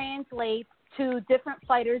this translates to different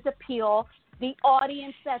fighters' appeal, the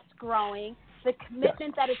audience that's growing, the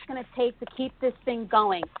commitment that it's going to take to keep this thing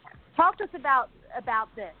going. Talk to us about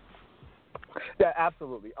this. Yeah,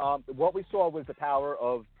 absolutely. What we saw was the power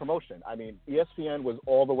of promotion. I mean, ESPN was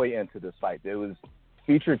all the way into this fight. It was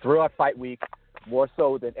featured throughout fight week, more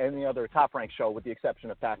so than any other top-ranked show, with the exception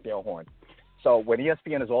of Pacquiao Horn. So when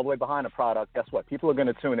ESPN is all the way behind a product, guess what? People are going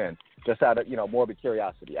to tune in just out of morbid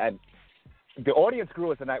curiosity. And the audience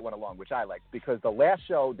grew as the night went along, which I liked, because the last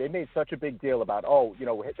show they made such a big deal about,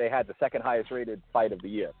 they had the second highest rated fight of the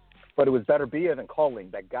year, but it was Beterbiev and Colling,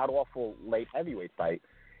 that god awful late heavyweight fight,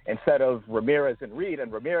 instead of Ramirez and Reed.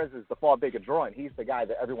 And Ramirez is the far bigger draw, and he's the guy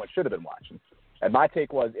that everyone should have been watching. And my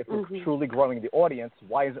take was, if we're truly growing the audience,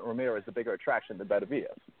 why isn't Ramirez a bigger attraction than Beterbiev?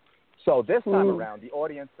 So this time around, the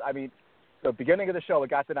audience, I mean, the beginning of the show, it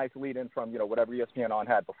got the nice lead in from, whatever ESPN on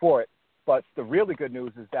had before it. But the really good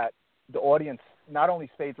news is that the audience not only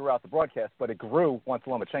stayed throughout the broadcast, but it grew once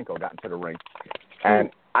Lomachenko got into the ring. And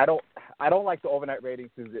I don't like the overnight ratings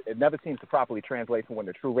because it never seems to properly translate from when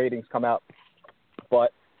the true ratings come out.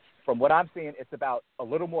 But from what I'm seeing, it's about a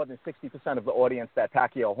little more than 60% of the audience that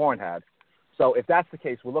Pacquiao Horn had. So if that's the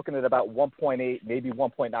case, we're looking at about 1.8, maybe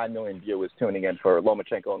 1.9 million viewers tuning in for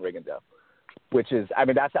Lomachenko and Rigondeaux, which is, I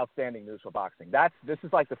mean, that's outstanding news for boxing. This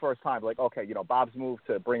is like the first time, like, okay, Bob's move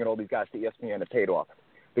to bringing all these guys to ESPN had paid off.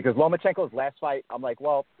 Because Lomachenko's last fight, I'm like,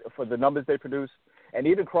 well, for the numbers they produced, and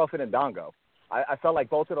even Crawford and Dongo, I felt like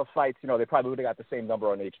both of those fights, they probably would have got the same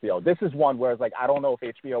number on HBO. This is one where it's like, I don't know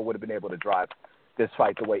if HBO would have been able to drive this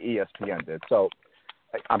fight the way ESPN did. So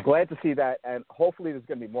I'm glad to see that, and hopefully there's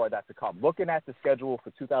going to be more of that to come. Looking at the schedule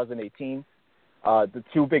for 2018, the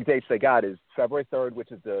two big dates they got is February 3rd,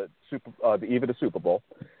 which is the eve of the Super Bowl,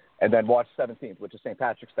 and then March 17th, which is St.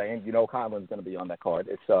 Patrick's Day, and Conlon's going to be on that card.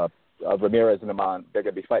 It's Ramirez and Amon. They're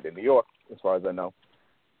going to be fighting in New York, as far as I know.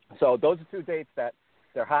 So those are two dates that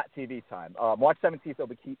they're hot TV time. March 17th, they'll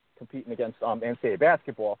be competing against NCAA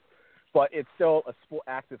basketball, but it's still a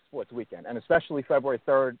active sports weekend, and especially February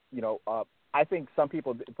 3rd, I think some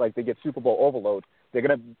people, like, they get Super Bowl overload. They're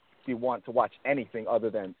going to be wanting to watch anything other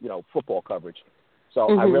than, football coverage.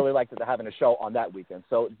 So I really like that they're having a show on that weekend.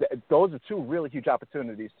 So those are two really huge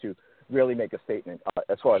opportunities to really make a statement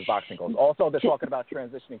as far as boxing goes. Also, they're talking about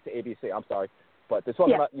transitioning to ABC. I'm sorry. But they're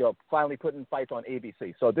talking about, finally putting fights on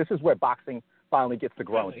ABC. So this is where boxing finally gets to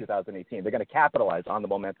grow in 2018. They're going to capitalize on the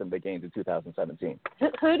momentum they gained in 2017.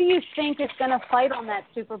 Who do you think is going to fight on that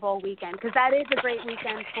Super Bowl weekend? Because that is a great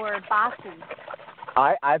weekend for boxing.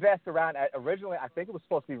 I've asked around. Originally, I think it was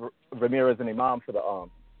supposed to be Ramirez and Imam for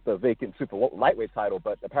the vacant super lightweight title,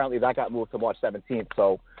 but apparently that got moved to March 17th.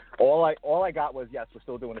 So all I got was, yes, we're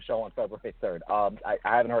still doing a show on February 3rd. I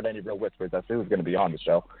haven't heard any real whispers as to who's going to be on the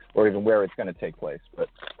show or even where it's going to take place. But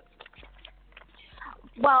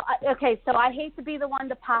well, okay, so I hate to be the one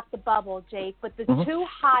to pop the bubble, Jake, but the two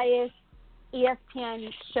highest ESPN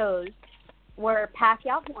shows were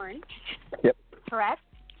Pacquiao Horn, correct,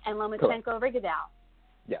 and Lomachenko Rigondeaux.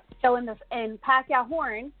 Yes. So in Pacquiao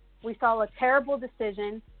Horn, we saw a terrible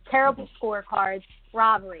decision, terrible scorecards,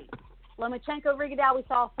 robbery. Lomachenko Rigondeaux, we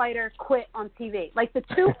saw a fighter quit on TV. Like the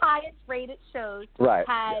two highest rated shows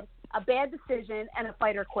had a bad decision, and a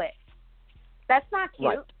fighter quit. That's not cute.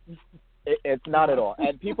 Right. It's not at all.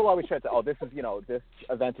 And people always try to say, oh, this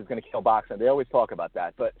event is going to kill boxing. They always talk about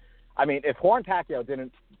that. But, I mean, if Horn Pacquiao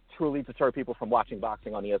didn't truly deter people from watching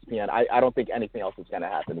boxing on ESPN, I don't think anything else is going to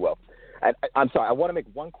happen, Will. I'm sorry. I want to make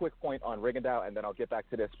one quick point on Rigondeaux, and then I'll get back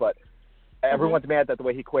to this. But everyone's mad that the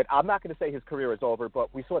way he quit. I'm not going to say his career is over,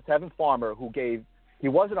 but we saw Tevin Farmer, he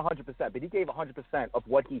wasn't 100%, but he gave 100% of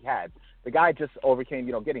what he had. The guy just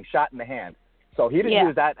overcame, getting shot in the hand. So he didn't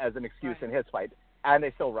use that as an excuse in his fight, and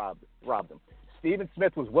they still robbed him. Steven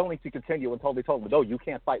Smith was willing to continue until they told him, no, you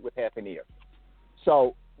can't fight with half an ear.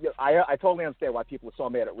 So I totally understand why people were so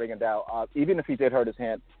mad at Rigondeaux. Even if he did hurt his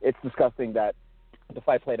hand, it's disgusting that the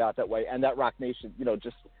fight played out that way, and that Rock Nation,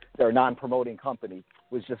 just their non-promoting company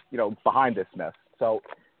was just, behind this mess. So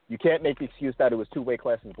you can't make the excuse that it was 2 weight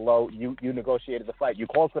classes below. You negotiated the fight. You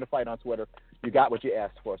called for the fight on Twitter. You got what you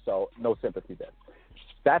asked for, so no sympathy there.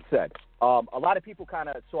 That said, a lot of people kind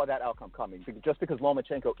of saw that outcome coming just because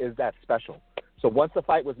Lomachenko is that special. So once the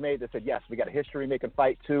fight was made, they said, yes, we got a history-making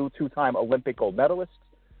fight, two-time Olympic gold medalists.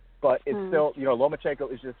 But it's still,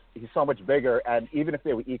 Lomachenko is he's so much bigger, and even if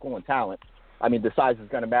they were equal in talent, I mean, the size is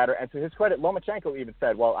going to matter. And to his credit, Lomachenko even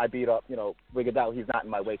said, well, I beat up, Rigondeaux. He's not in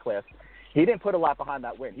my weight class. He didn't put a lot behind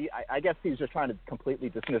that win. I guess he was just trying to completely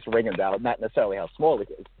dismiss Rigondeaux, not necessarily how small he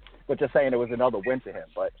is, but just saying it was another win to him.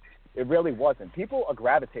 But it really wasn't. People are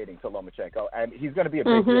gravitating to Lomachenko, and he's going to be a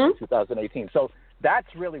big deal in 2018. So that's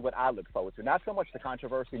really what I look forward to. Not so much the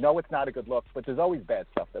controversy. No, it's not a good look, but there's always bad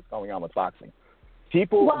stuff that's going on with boxing.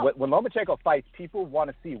 People, when Lomachenko fights, people want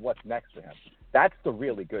to see what's next for him. That's the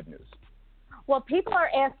really good news. Well, people are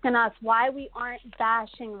asking us why we aren't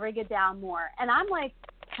bashing Rigondeaux more. And I'm like,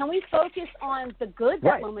 can we focus on the good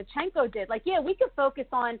that Lomachenko did? Like, we could focus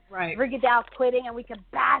on Rigondeaux quitting and we could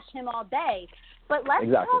bash him all day. But let's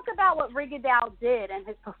talk about what Rigondeaux did and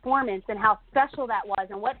his performance and how special that was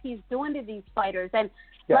and what he's doing to these fighters. And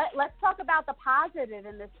let's talk about the positive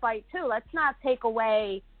in this fight, too. Let's not take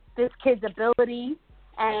away this kid's ability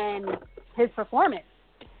and his performance.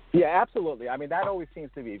 Yeah, absolutely. I mean, that always seems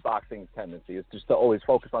to be boxing's tendency, is just to always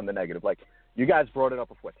focus on the negative. Like, you guys brought it up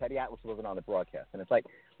before. Teddy Atlas wasn't on the broadcast. And it's like,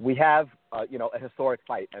 we have, a historic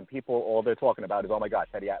fight, and people, all they're talking about is, oh, my God,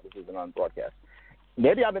 Teddy Atlas isn't on the broadcast.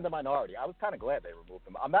 Maybe I'm in the minority. I was kind of glad they removed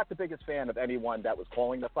him. I'm not the biggest fan of anyone that was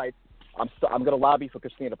calling the fights. I'm going to lobby for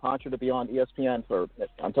Christina Poncher to be on ESPN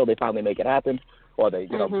until they finally make it happen, or they,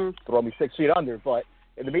 throw me 6 feet under. But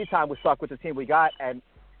in the meantime, we're stuck with the team we got, and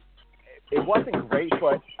it wasn't great,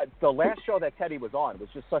 but the last show that Teddy was on was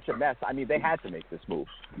just such a mess. I mean, they had to make this move.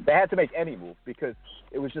 They had to make any move because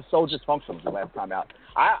it was just so dysfunctional the last time out.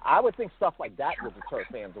 I would think stuff like that would deter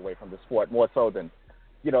fans away from the sport more so than,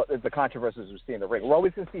 the controversies we see in the ring. We're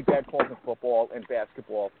always going to see bad calls in football and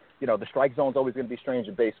basketball. The strike zone's always going to be strange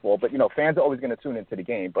in baseball, but, fans are always going to tune into the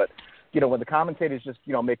game. But, when the commentators just,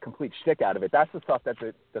 make complete shtick out of it, that's the stuff that's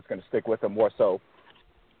going to stick with them more so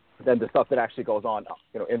than the stuff that actually goes on,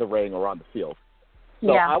 in the ring or on the field.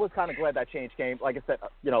 So I was kind of glad that change came. Like I said,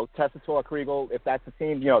 Tessitore, Rigo, if that's the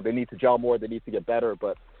team, they need to gel more. They need to get better.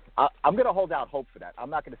 But I'm going to hold out hope for that.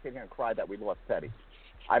 I'm not going to sit here and cry that we lost Teddy.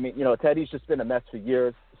 I mean, Teddy's just been a mess for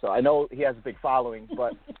years. So I know he has a big following.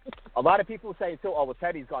 But a lot of people say, too, oh, well,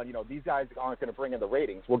 Teddy's gone. These guys aren't going to bring in the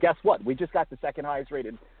ratings. Well, guess what? We just got the second highest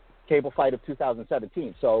rated cable fight of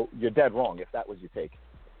 2017. So you're dead wrong if that was your take.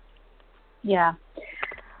 Yeah.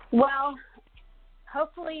 Well,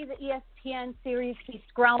 hopefully the ESPN series keeps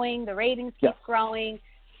growing, the ratings keep growing,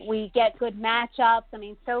 we get good matchups. I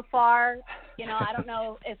mean, so far, I don't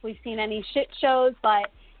know if we've seen any shit shows,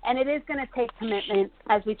 and it is going to take commitment,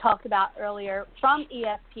 as we talked about earlier, from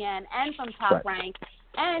ESPN and from Top Rank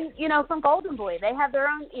and, from Golden Boy. They have their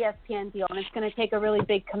own ESPN deal, and it's going to take a really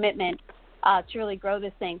big commitment to really grow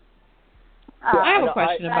this thing. I have a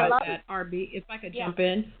question about that, RB. If I could jump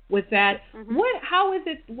in with that,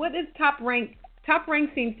 what is Top Rank? Top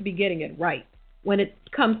Rank seems to be getting it right when it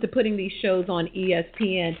comes to putting these shows on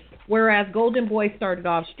ESPN, whereas Golden Boy started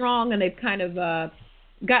off strong and they've kind of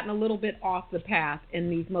gotten a little bit off the path in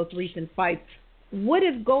these most recent fights. What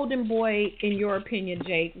is Golden Boy, in your opinion,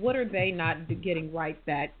 Jake? What are they not getting right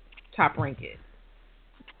that Top Rank is?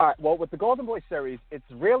 All right. Well, with the Golden Boy series, it's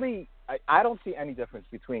really I don't see any difference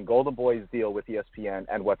between Golden Boy's deal with ESPN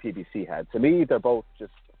and what PBC had. To me, they're both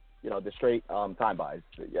just the straight time buys.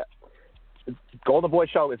 Yeah, Golden Boy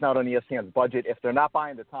show is not on ESPN's budget. If they're not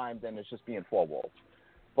buying the time, then it's just being four walls.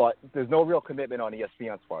 But there's no real commitment on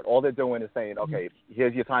ESPN's part. All they're doing is saying, okay,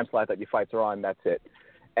 here's your time slot that your fights are on. That's it.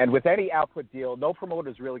 And with any output deal, no promoter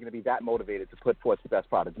is really going to be that motivated to put forth the best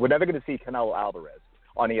product. We're never going to see Canelo Alvarez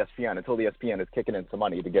on ESPN until ESPN is kicking in some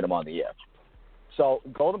money to get him on the air. So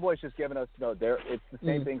Golden Boy's just giving us, it's the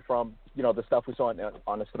same thing from, the stuff we saw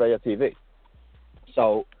on Estrella TV.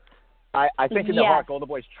 So I think in their heart, Golden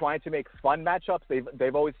Boy's trying to make fun matchups.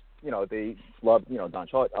 They've always, they love, Don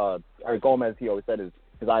Children. Eric Gomez, he always said his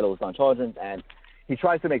idol is Don Children, and he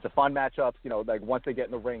tries to make the fun matchups. Like once they get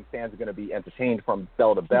in the ring, fans are going to be entertained from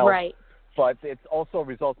bell to bell. Right. But it's also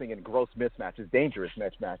resulting in gross mismatches, dangerous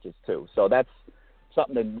mismatches too. So that's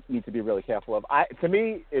something that needs to be really careful of. To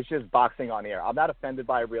me, it's just boxing on air. I'm not offended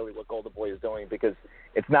by really what Golden Boy is doing because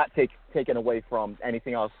it's not taken away from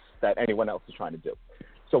anything else that anyone else is trying to do.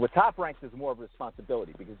 So with Top Rank, there's more of a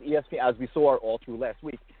responsibility because ESPN, as we saw all through last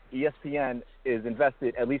week, ESPN is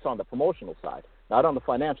invested at least on the promotional side, not on the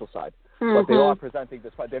financial side. But they are presenting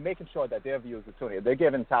this fight. They're making sure that their viewers are tuning in. They're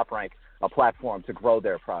giving Top Rank a platform to grow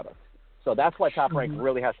their product. So that's why Top Rank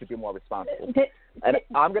really has to be more responsible. And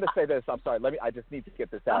I'm going to say this. I'm sorry. I just need to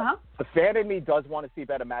get this out. The fan in me does want to see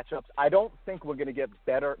better matchups. I don't think we're going to get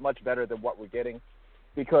much better than what we're getting,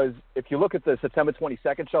 because if you look at the September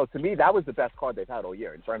 22nd show, to me, that was the best card they've had all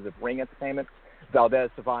year in terms of ring entertainment.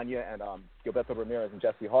 Valdez, Savannah, and Gilberto Ramirez and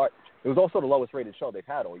Jesse Hart. It was also the lowest rated show they've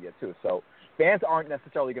had all year, too. So fans aren't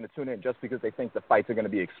necessarily going to tune in just because they think the fights are going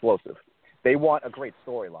to be explosive. They want a great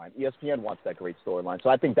storyline. ESPN wants that great storyline. So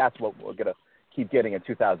I think that's what we're going to keep getting in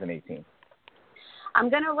 2018. I'm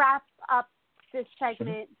going to wrap up this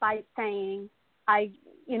segment by saying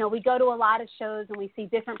we go to a lot of shows and we see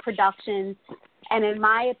different productions. And in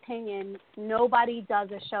my opinion, nobody does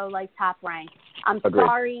a show like Top Rank. I'm Agreed.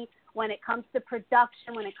 Sorry. When it comes to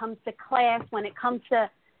production, when it comes to class, when it comes to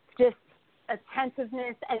just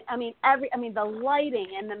attentiveness, and the lighting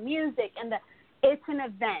and the music it's an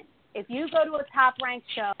event. If you go to a Top Rank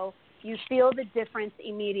show, you feel the difference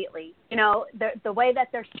immediately. The way that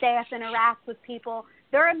their staff interacts with people,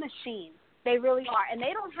 they're a machine. They really are. And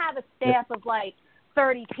they don't have a staff of like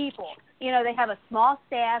 30 people. They have a small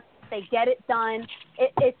staff. They get it done.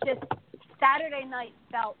 It's just Saturday night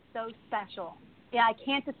felt so special. Yeah, I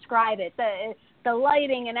can't describe it. The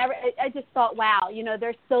lighting and I just thought, wow,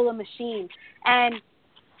 they're still a machine. And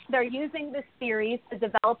they're using this series to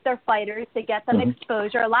develop their fighters, to get them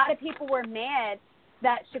exposure. A lot of people were mad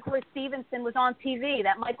that Shakur Stevenson was on TV,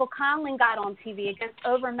 that Michael Conlon got on TV against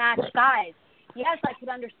overmatched guys. Yes, I could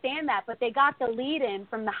understand that, but they got the lead-in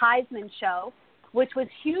from the Heisman show, which was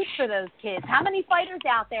huge for those kids. How many fighters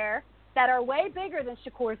out there that are way bigger than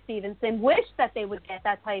Shakur Stevenson wish that they would get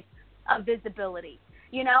that type of visibility,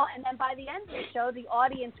 and then by the end of the show, the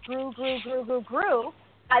audience grew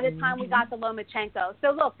by the time we got to Lomachenko.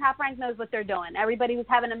 So look, Top Rank knows what they're doing. Everybody was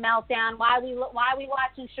having a meltdown. Why are we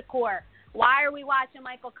watching Shakur? Why are we watching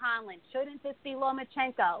Michael Conlon? Shouldn't this be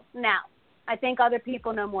Lomachenko? No, I think other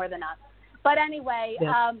people know more than us. But anyway,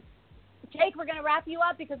 Jake, we're going to wrap you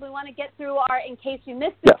up because we want to get through our In Case You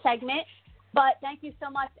Missed It segment. But thank you so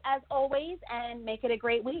much, as always, and make it a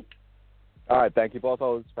great week. All right. Thank you both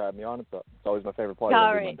always for having me on. It's always my favorite part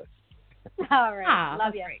of every Monday. All right.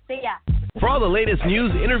 Love you. See ya. For all the latest news,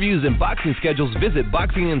 interviews, and boxing schedules, visit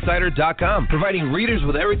BoxingInsider.com, providing readers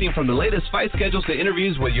with everything from the latest fight schedules to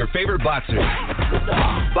interviews with your favorite boxers.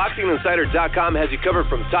 BoxingInsider.com has you covered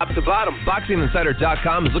from top to bottom.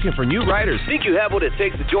 BoxingInsider.com is looking for new writers. Think you have what it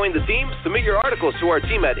takes to join the team? Submit your articles to our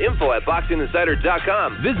team at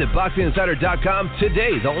info@BoxingInsider.com. Visit BoxingInsider.com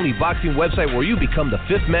today, the only boxing website where you become the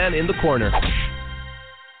fifth man in the corner.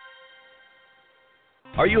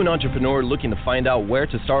 Are you an entrepreneur looking to find out where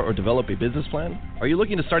to start or develop a business plan? Are you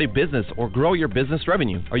looking to start a business or grow your business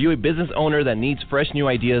revenue? Are you a business owner that needs fresh new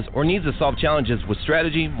ideas or needs to solve challenges with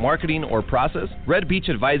strategy, marketing, or process? Red Beach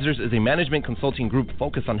Advisors is a management consulting group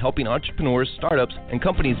focused on helping entrepreneurs, startups, and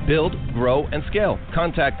companies build, grow, and scale.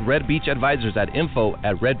 Contact Red Beach Advisors at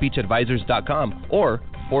info@redbeachadvisors.com or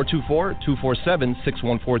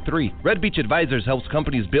 424-247-6143. Red Beach Advisors helps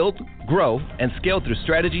companies build, grow, and scale through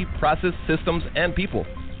strategy, process, systems, and people.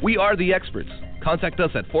 We are the experts. Contact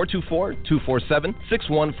us at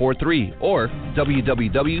 424-247-6143 or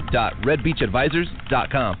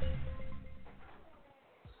www.redbeachadvisors.com.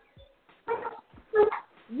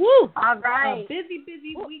 Woo! All right. A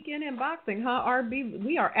busy weekend in boxing, huh, RB?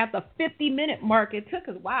 We are at the 50-minute mark. It took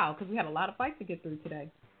us, because we had a lot of fights to get through today.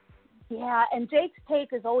 Yeah, and Jake's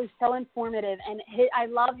take is always so informative, and I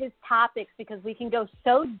love his topics because we can go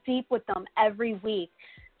so deep with them every week.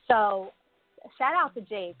 So shout out to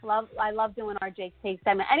Jake. I love doing our Jake's Take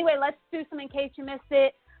segment. Anyway, let's do some In Case You Missed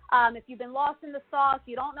It. If you've been lost in the sauce,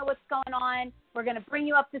 you don't know what's going on, we're going to bring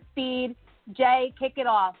you up to speed. Jay, kick it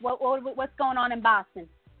off. What's going on in Boston?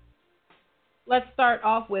 Let's start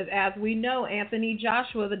off with, as we know, Anthony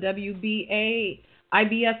Joshua, the WBA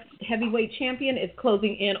IBF heavyweight champion, is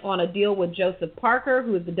closing in on a deal with Joseph Parker,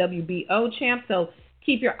 who is the WBO champ. So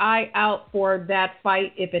keep your eye out for that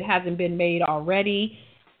fight if it hasn't been made already.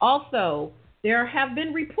 Also, there have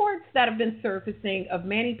been reports that have been surfacing of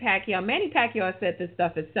Manny Pacquiao. Manny Pacquiao has said this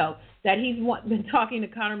stuff himself, that he's been talking to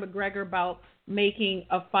Conor McGregor about making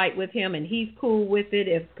a fight with him, and he's cool with it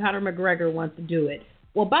if Conor McGregor wants to do it.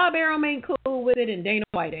 Well, Bob Arum ain't cool with it, and Dana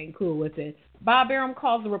White ain't cool with it. Bob Arum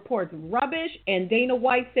calls the reports rubbish, and Dana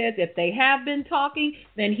White says if they have been talking,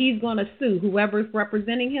 then he's going to sue whoever's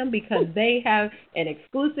representing him because they have an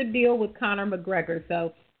exclusive deal with Conor McGregor.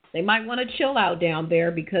 So they might want to chill out down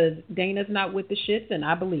there because Dana's not with the shits, and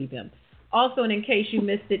I believe him. Also, and in case you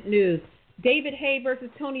missed it, news, David Haye versus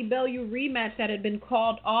Tony Bellew rematch that had been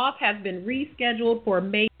called off has been rescheduled for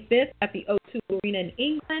May 5th at the O2 Arena in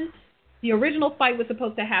England. The original fight was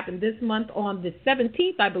supposed to happen this month on the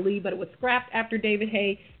 17th, I believe, but it was scrapped after David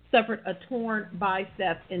Haye suffered a torn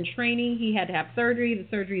bicep in training. He had to have surgery. The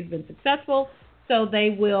surgery has been successful, so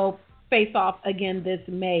they will face off again this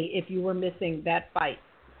May if you were missing that fight.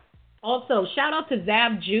 Also, shout out to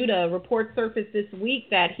Zab Judah. Reports surfaced this week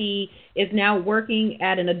that he is now working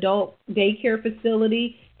at an adult daycare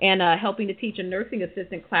facility and helping to teach a nursing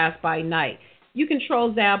assistant class by night. You can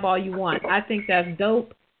troll Zab all you want. I think that's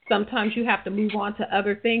dope. Sometimes you have to move on to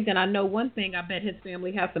other things. And I know one thing, I bet his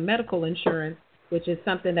family has some medical insurance, which is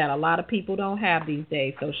something that a lot of people don't have these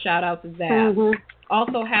days. So shout out to Zab. Mm-hmm.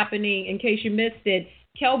 Also happening, in case you missed it,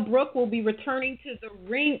 Kell Brook will be returning to the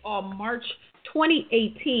ring on March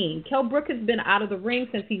 2018. Kell Brook has been out of the ring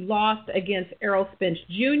since he lost against Errol Spence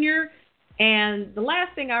Jr. And the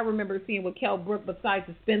last thing I remember seeing with Kell Brook, besides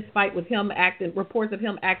the Spence fight, was reports of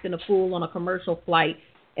him acting a fool on a commercial flight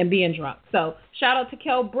and being drunk. So shout out to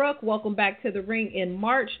Kell Brook. Welcome back to the ring in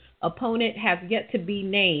March. Opponent has yet to be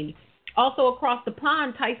named. Also across the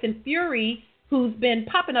pond, Tyson Fury, who's been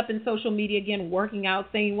popping up in social media again, working out,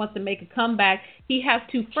 saying he wants to make a comeback. He has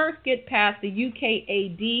to first get past the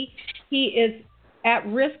UKAD. He is at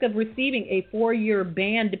risk of receiving a 4-year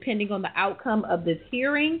ban depending on the outcome of this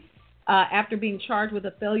hearing after being charged with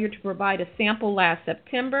a failure to provide a sample last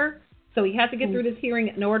September. So he has to get through this hearing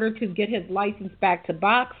in order to get his license back to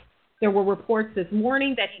box. There were reports this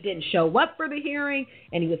morning that he didn't show up for the hearing,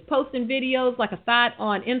 and he was posting videos like a thought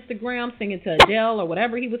on Instagram singing to Adele or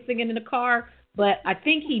whatever he was singing in the car. But I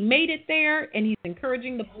think he made it there, and he's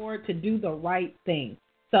encouraging the board to do the right thing.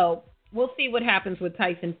 So we'll see what happens with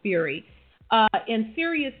Tyson Fury. In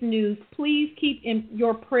serious news, please keep in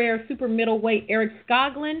your prayers super middleweight Eric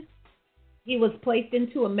Skoglund. He was placed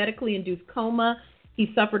into a medically induced coma.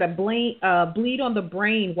 He suffered a bleed on the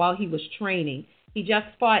brain while he was training. He just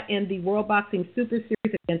fought in the World Boxing Super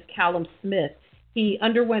Series against Callum Smith. He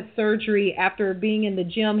underwent surgery after being in the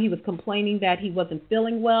gym. He was complaining that he wasn't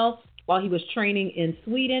feeling well while he was training in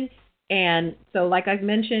Sweden. And so, like I've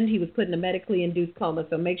mentioned, he was put in a medically induced coma.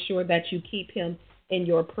 So make sure that you keep him in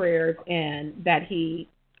your prayers and that he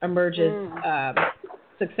emerges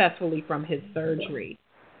successfully from his surgery.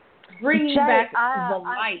 Bringing back the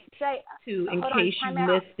light in case you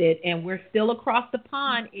missed it, and we're still across the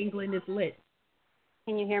pond. England is lit.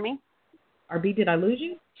 Can you hear me? RB, did I lose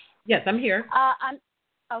you? Yes, I'm here. I'm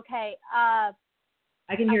okay. I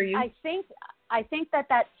can hear you. I think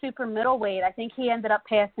that super middleweight, I think he ended up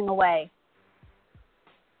passing away.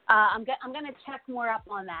 I'm going to check more up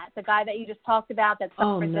on that. The guy that you just talked about that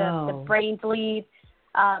suffered the brain bleed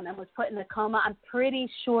and was put in a coma, I'm pretty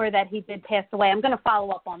sure that he did pass away. I'm going to follow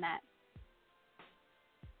up on that.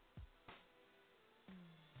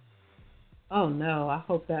 Oh, no. I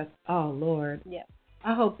hope that's, oh, Lord. Yeah.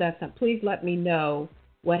 I hope that's, please let me know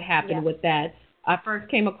what happened with that. I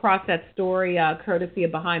first came across that story courtesy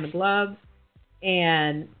of Behind the Gloves,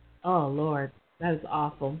 and, oh, Lord, that is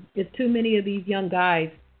awful. It's too many of these young guys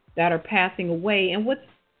that are passing away. And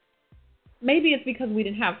maybe it's because we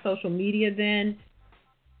didn't have social media then.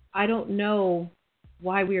 I don't know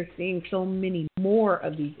why we are seeing so many more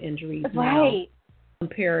of these injuries now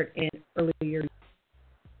compared in earlier years.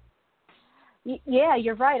 Yeah,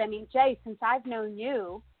 you're right. I mean, Jay, since I've known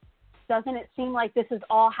you, doesn't it seem like this is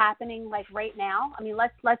all happening like right now? I mean,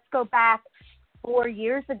 let's go back 4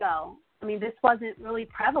 years ago. I mean, this wasn't really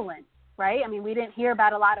prevalent, right? I mean, we didn't hear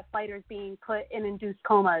about a lot of fighters being put in induced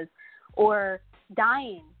comas or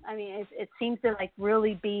dying. I mean, it seems to like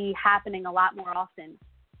really be happening a lot more often.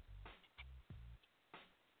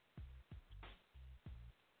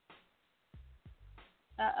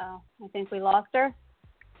 Uh-oh, I think we lost her.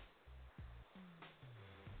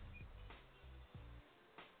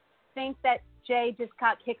 I think that Jay just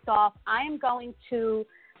got kicked off. I am going to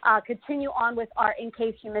continue on with our In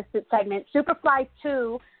Case You Missed It segment. Superfly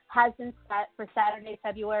 2 has been set for Saturday,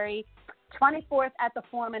 February 24th at the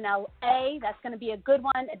Forum in LA. That's going to be a good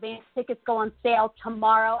one. Advance tickets go on sale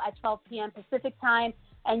tomorrow at 12 p.m. Pacific time,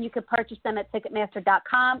 and you can purchase them at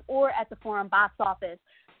Ticketmaster.com or at the Forum box office.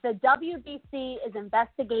 The WBC is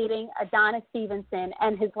investigating Adonis Stevenson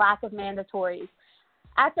and his lack of mandatories.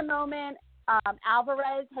 At the moment,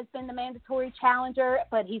 Alvarez has been the mandatory challenger,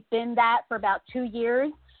 but he's been that for about 2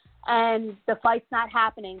 years, and the fight's not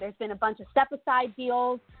happening. There's been a bunch of step-aside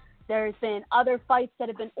deals. There's been other fights that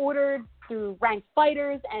have been ordered through ranked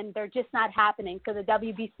fighters, and they're just not happening. So the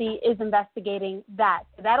WBC is investigating that.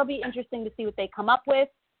 So that'll be interesting to see what they come up with.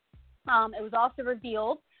 It was also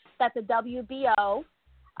revealed that the WBO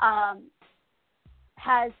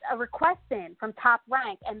has a request in from Top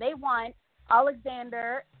Rank, and they want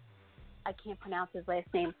Alexander, I can't pronounce his last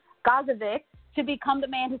name, Gazovic, to become the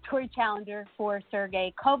mandatory challenger for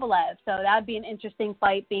Sergey Kovalev. So that would be an interesting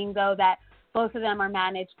fight, being though that both of them are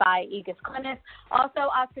managed by Igis Klinis. Also,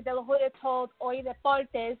 Oscar De La Hoya told Hoy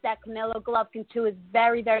Deportes that Canelo Golovkin 2 is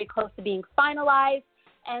very, very close to being finalized,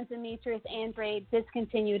 and Demetrius Andrade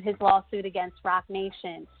discontinued his lawsuit against Rock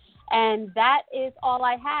Nation. And that is all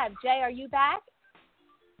I have. Jay, are you back?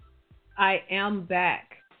 I am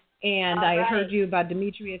back. And all I right. heard you about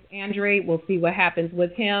Demetrius Andrade. We'll see what happens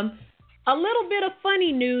with him. A little bit of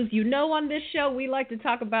funny news. You know, on this show, we like to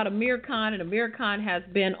talk about Amir Khan, and Amir Khan has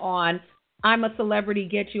been on I'm a Celebrity,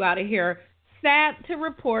 Get You Out of Here. Sad to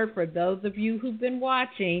report, for those of you who've been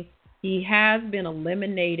watching, he has been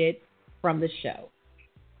eliminated from the show.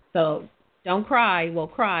 So don't cry. Well,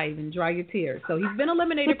 cry and dry your tears. So he's been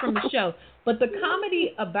eliminated from the show. But the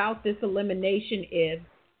comedy about this elimination is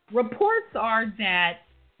reports are that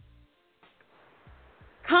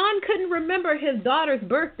Khan couldn't remember his daughter's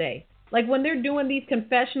birthday. Like when they're doing these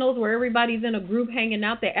confessionals where everybody's in a group hanging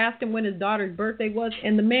out, they asked him when his daughter's birthday was,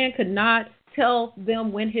 and the man could not tell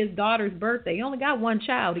them when his daughter's birthday. He only got one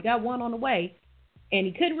child. He got one on the way, and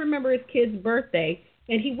he couldn't remember his kid's birthday.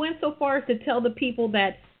 And he went so far as to tell the people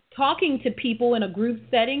that talking to people in a group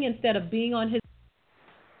setting instead of being on his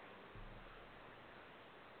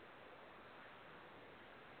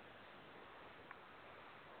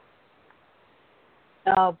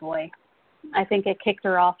Oh, boy. I think it kicked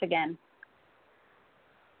her off again.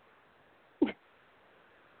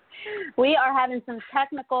 We are having some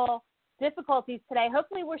technical difficulties today.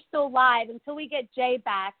 Hopefully we're still live. Until we get Jay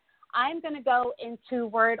back, I'm going to go into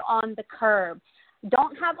Word on the Curb.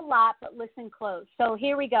 Don't have a lot, but listen close. So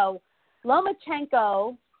here we go.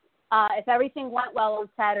 Lomachenko, if everything went well on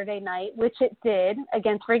Saturday night, which it did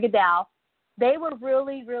against Rigo, they were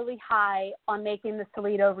really, really high on making the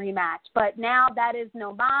Salido rematch. But now that is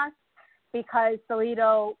no mas because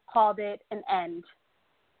Salido called it an end.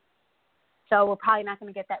 So we're probably not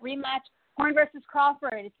going to get that rematch. Horn versus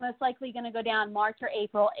Crawford, it's most likely going to go down March or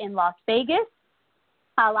April in Las Vegas.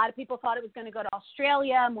 A lot of people thought it was going to go to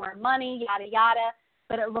Australia, more money, yada, yada,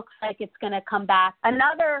 but it looks like it's going to come back.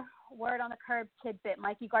 Another Word on the Curb tidbit,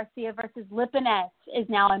 Mikey Garcia versus Lipinets is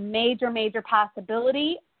now a major, major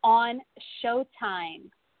possibility on Showtime.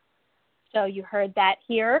 So you heard that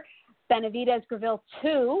here. Benavidez Graville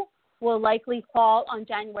 2 will likely fall on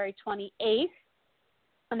January 28th,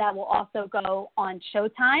 and that will also go on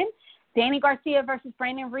Showtime. Danny Garcia versus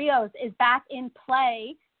Brandon Rios is back in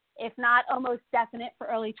play, if not almost definite for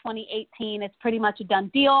early 2018. It's pretty much a done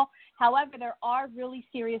deal. However, there are really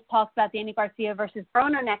serious talks about Danny Garcia versus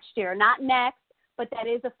Broner next year. Not next, but that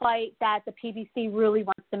is a fight that the PBC really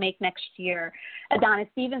wants to make next year. Adonis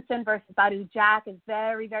Stevenson versus Badu Jack is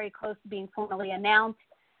very, very close to being formally announced.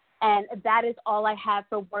 And that is all I have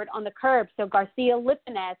for Word on the Curb. So Garcia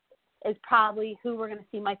Lipinets is probably who we're going to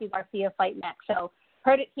see Mikey Garcia fight next. So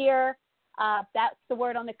heard it here. That's the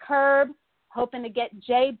Word on the Curb. Hoping to get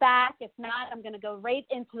Jay back. If not, I'm going to go right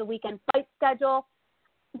into the weekend fight schedule.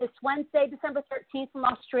 This Wednesday, December 13th from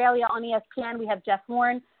Australia on ESPN, we have Jeff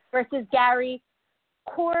Horn versus Gary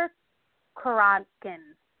Korotkin.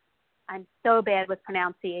 I'm so bad with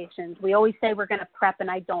pronunciations. We always say we're going to prep,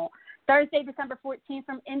 and I don't. Thursday, December 14th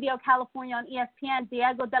from Indio, California on ESPN,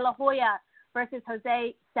 Diego De La Hoya versus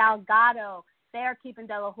Jose Salgado. They are keeping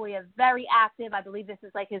De La Hoya very active. I believe this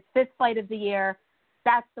is like his 5th fight of the year.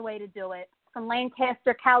 That's the way to do it. From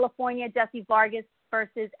Lancaster, California, Jesse Vargas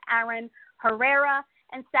versus Aaron Herrera.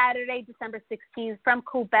 And Saturday, December 16th, from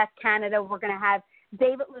Quebec, Canada, we're going to have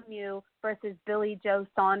David Lemieux versus Billy Joe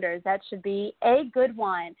Saunders. That should be a good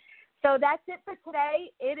one. So that's it for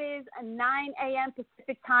today. It is 9 a.m.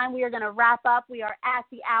 Pacific time. We are going to wrap up. We are at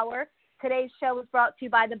the hour. Today's show was brought to you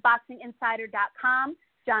by theboxinginsider.com,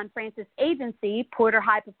 John Francis Agency, Porter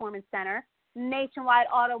High Performance Center, Nationwide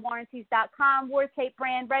Auto Warranties.com, War Tape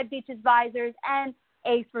Brand, Red Beach Advisors, and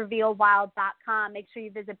acerevealwild.com. Make sure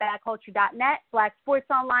you visit badculture.net,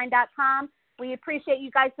 blacksportsonline.com. We appreciate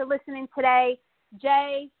you guys for listening today.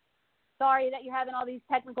 Jay, sorry that you're having all these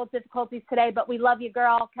technical difficulties today, but we love you,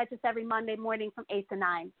 girl. Catch us every Monday morning from 8 to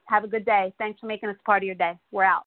 9. Have a good day. Thanks for making us part of your day. We're out.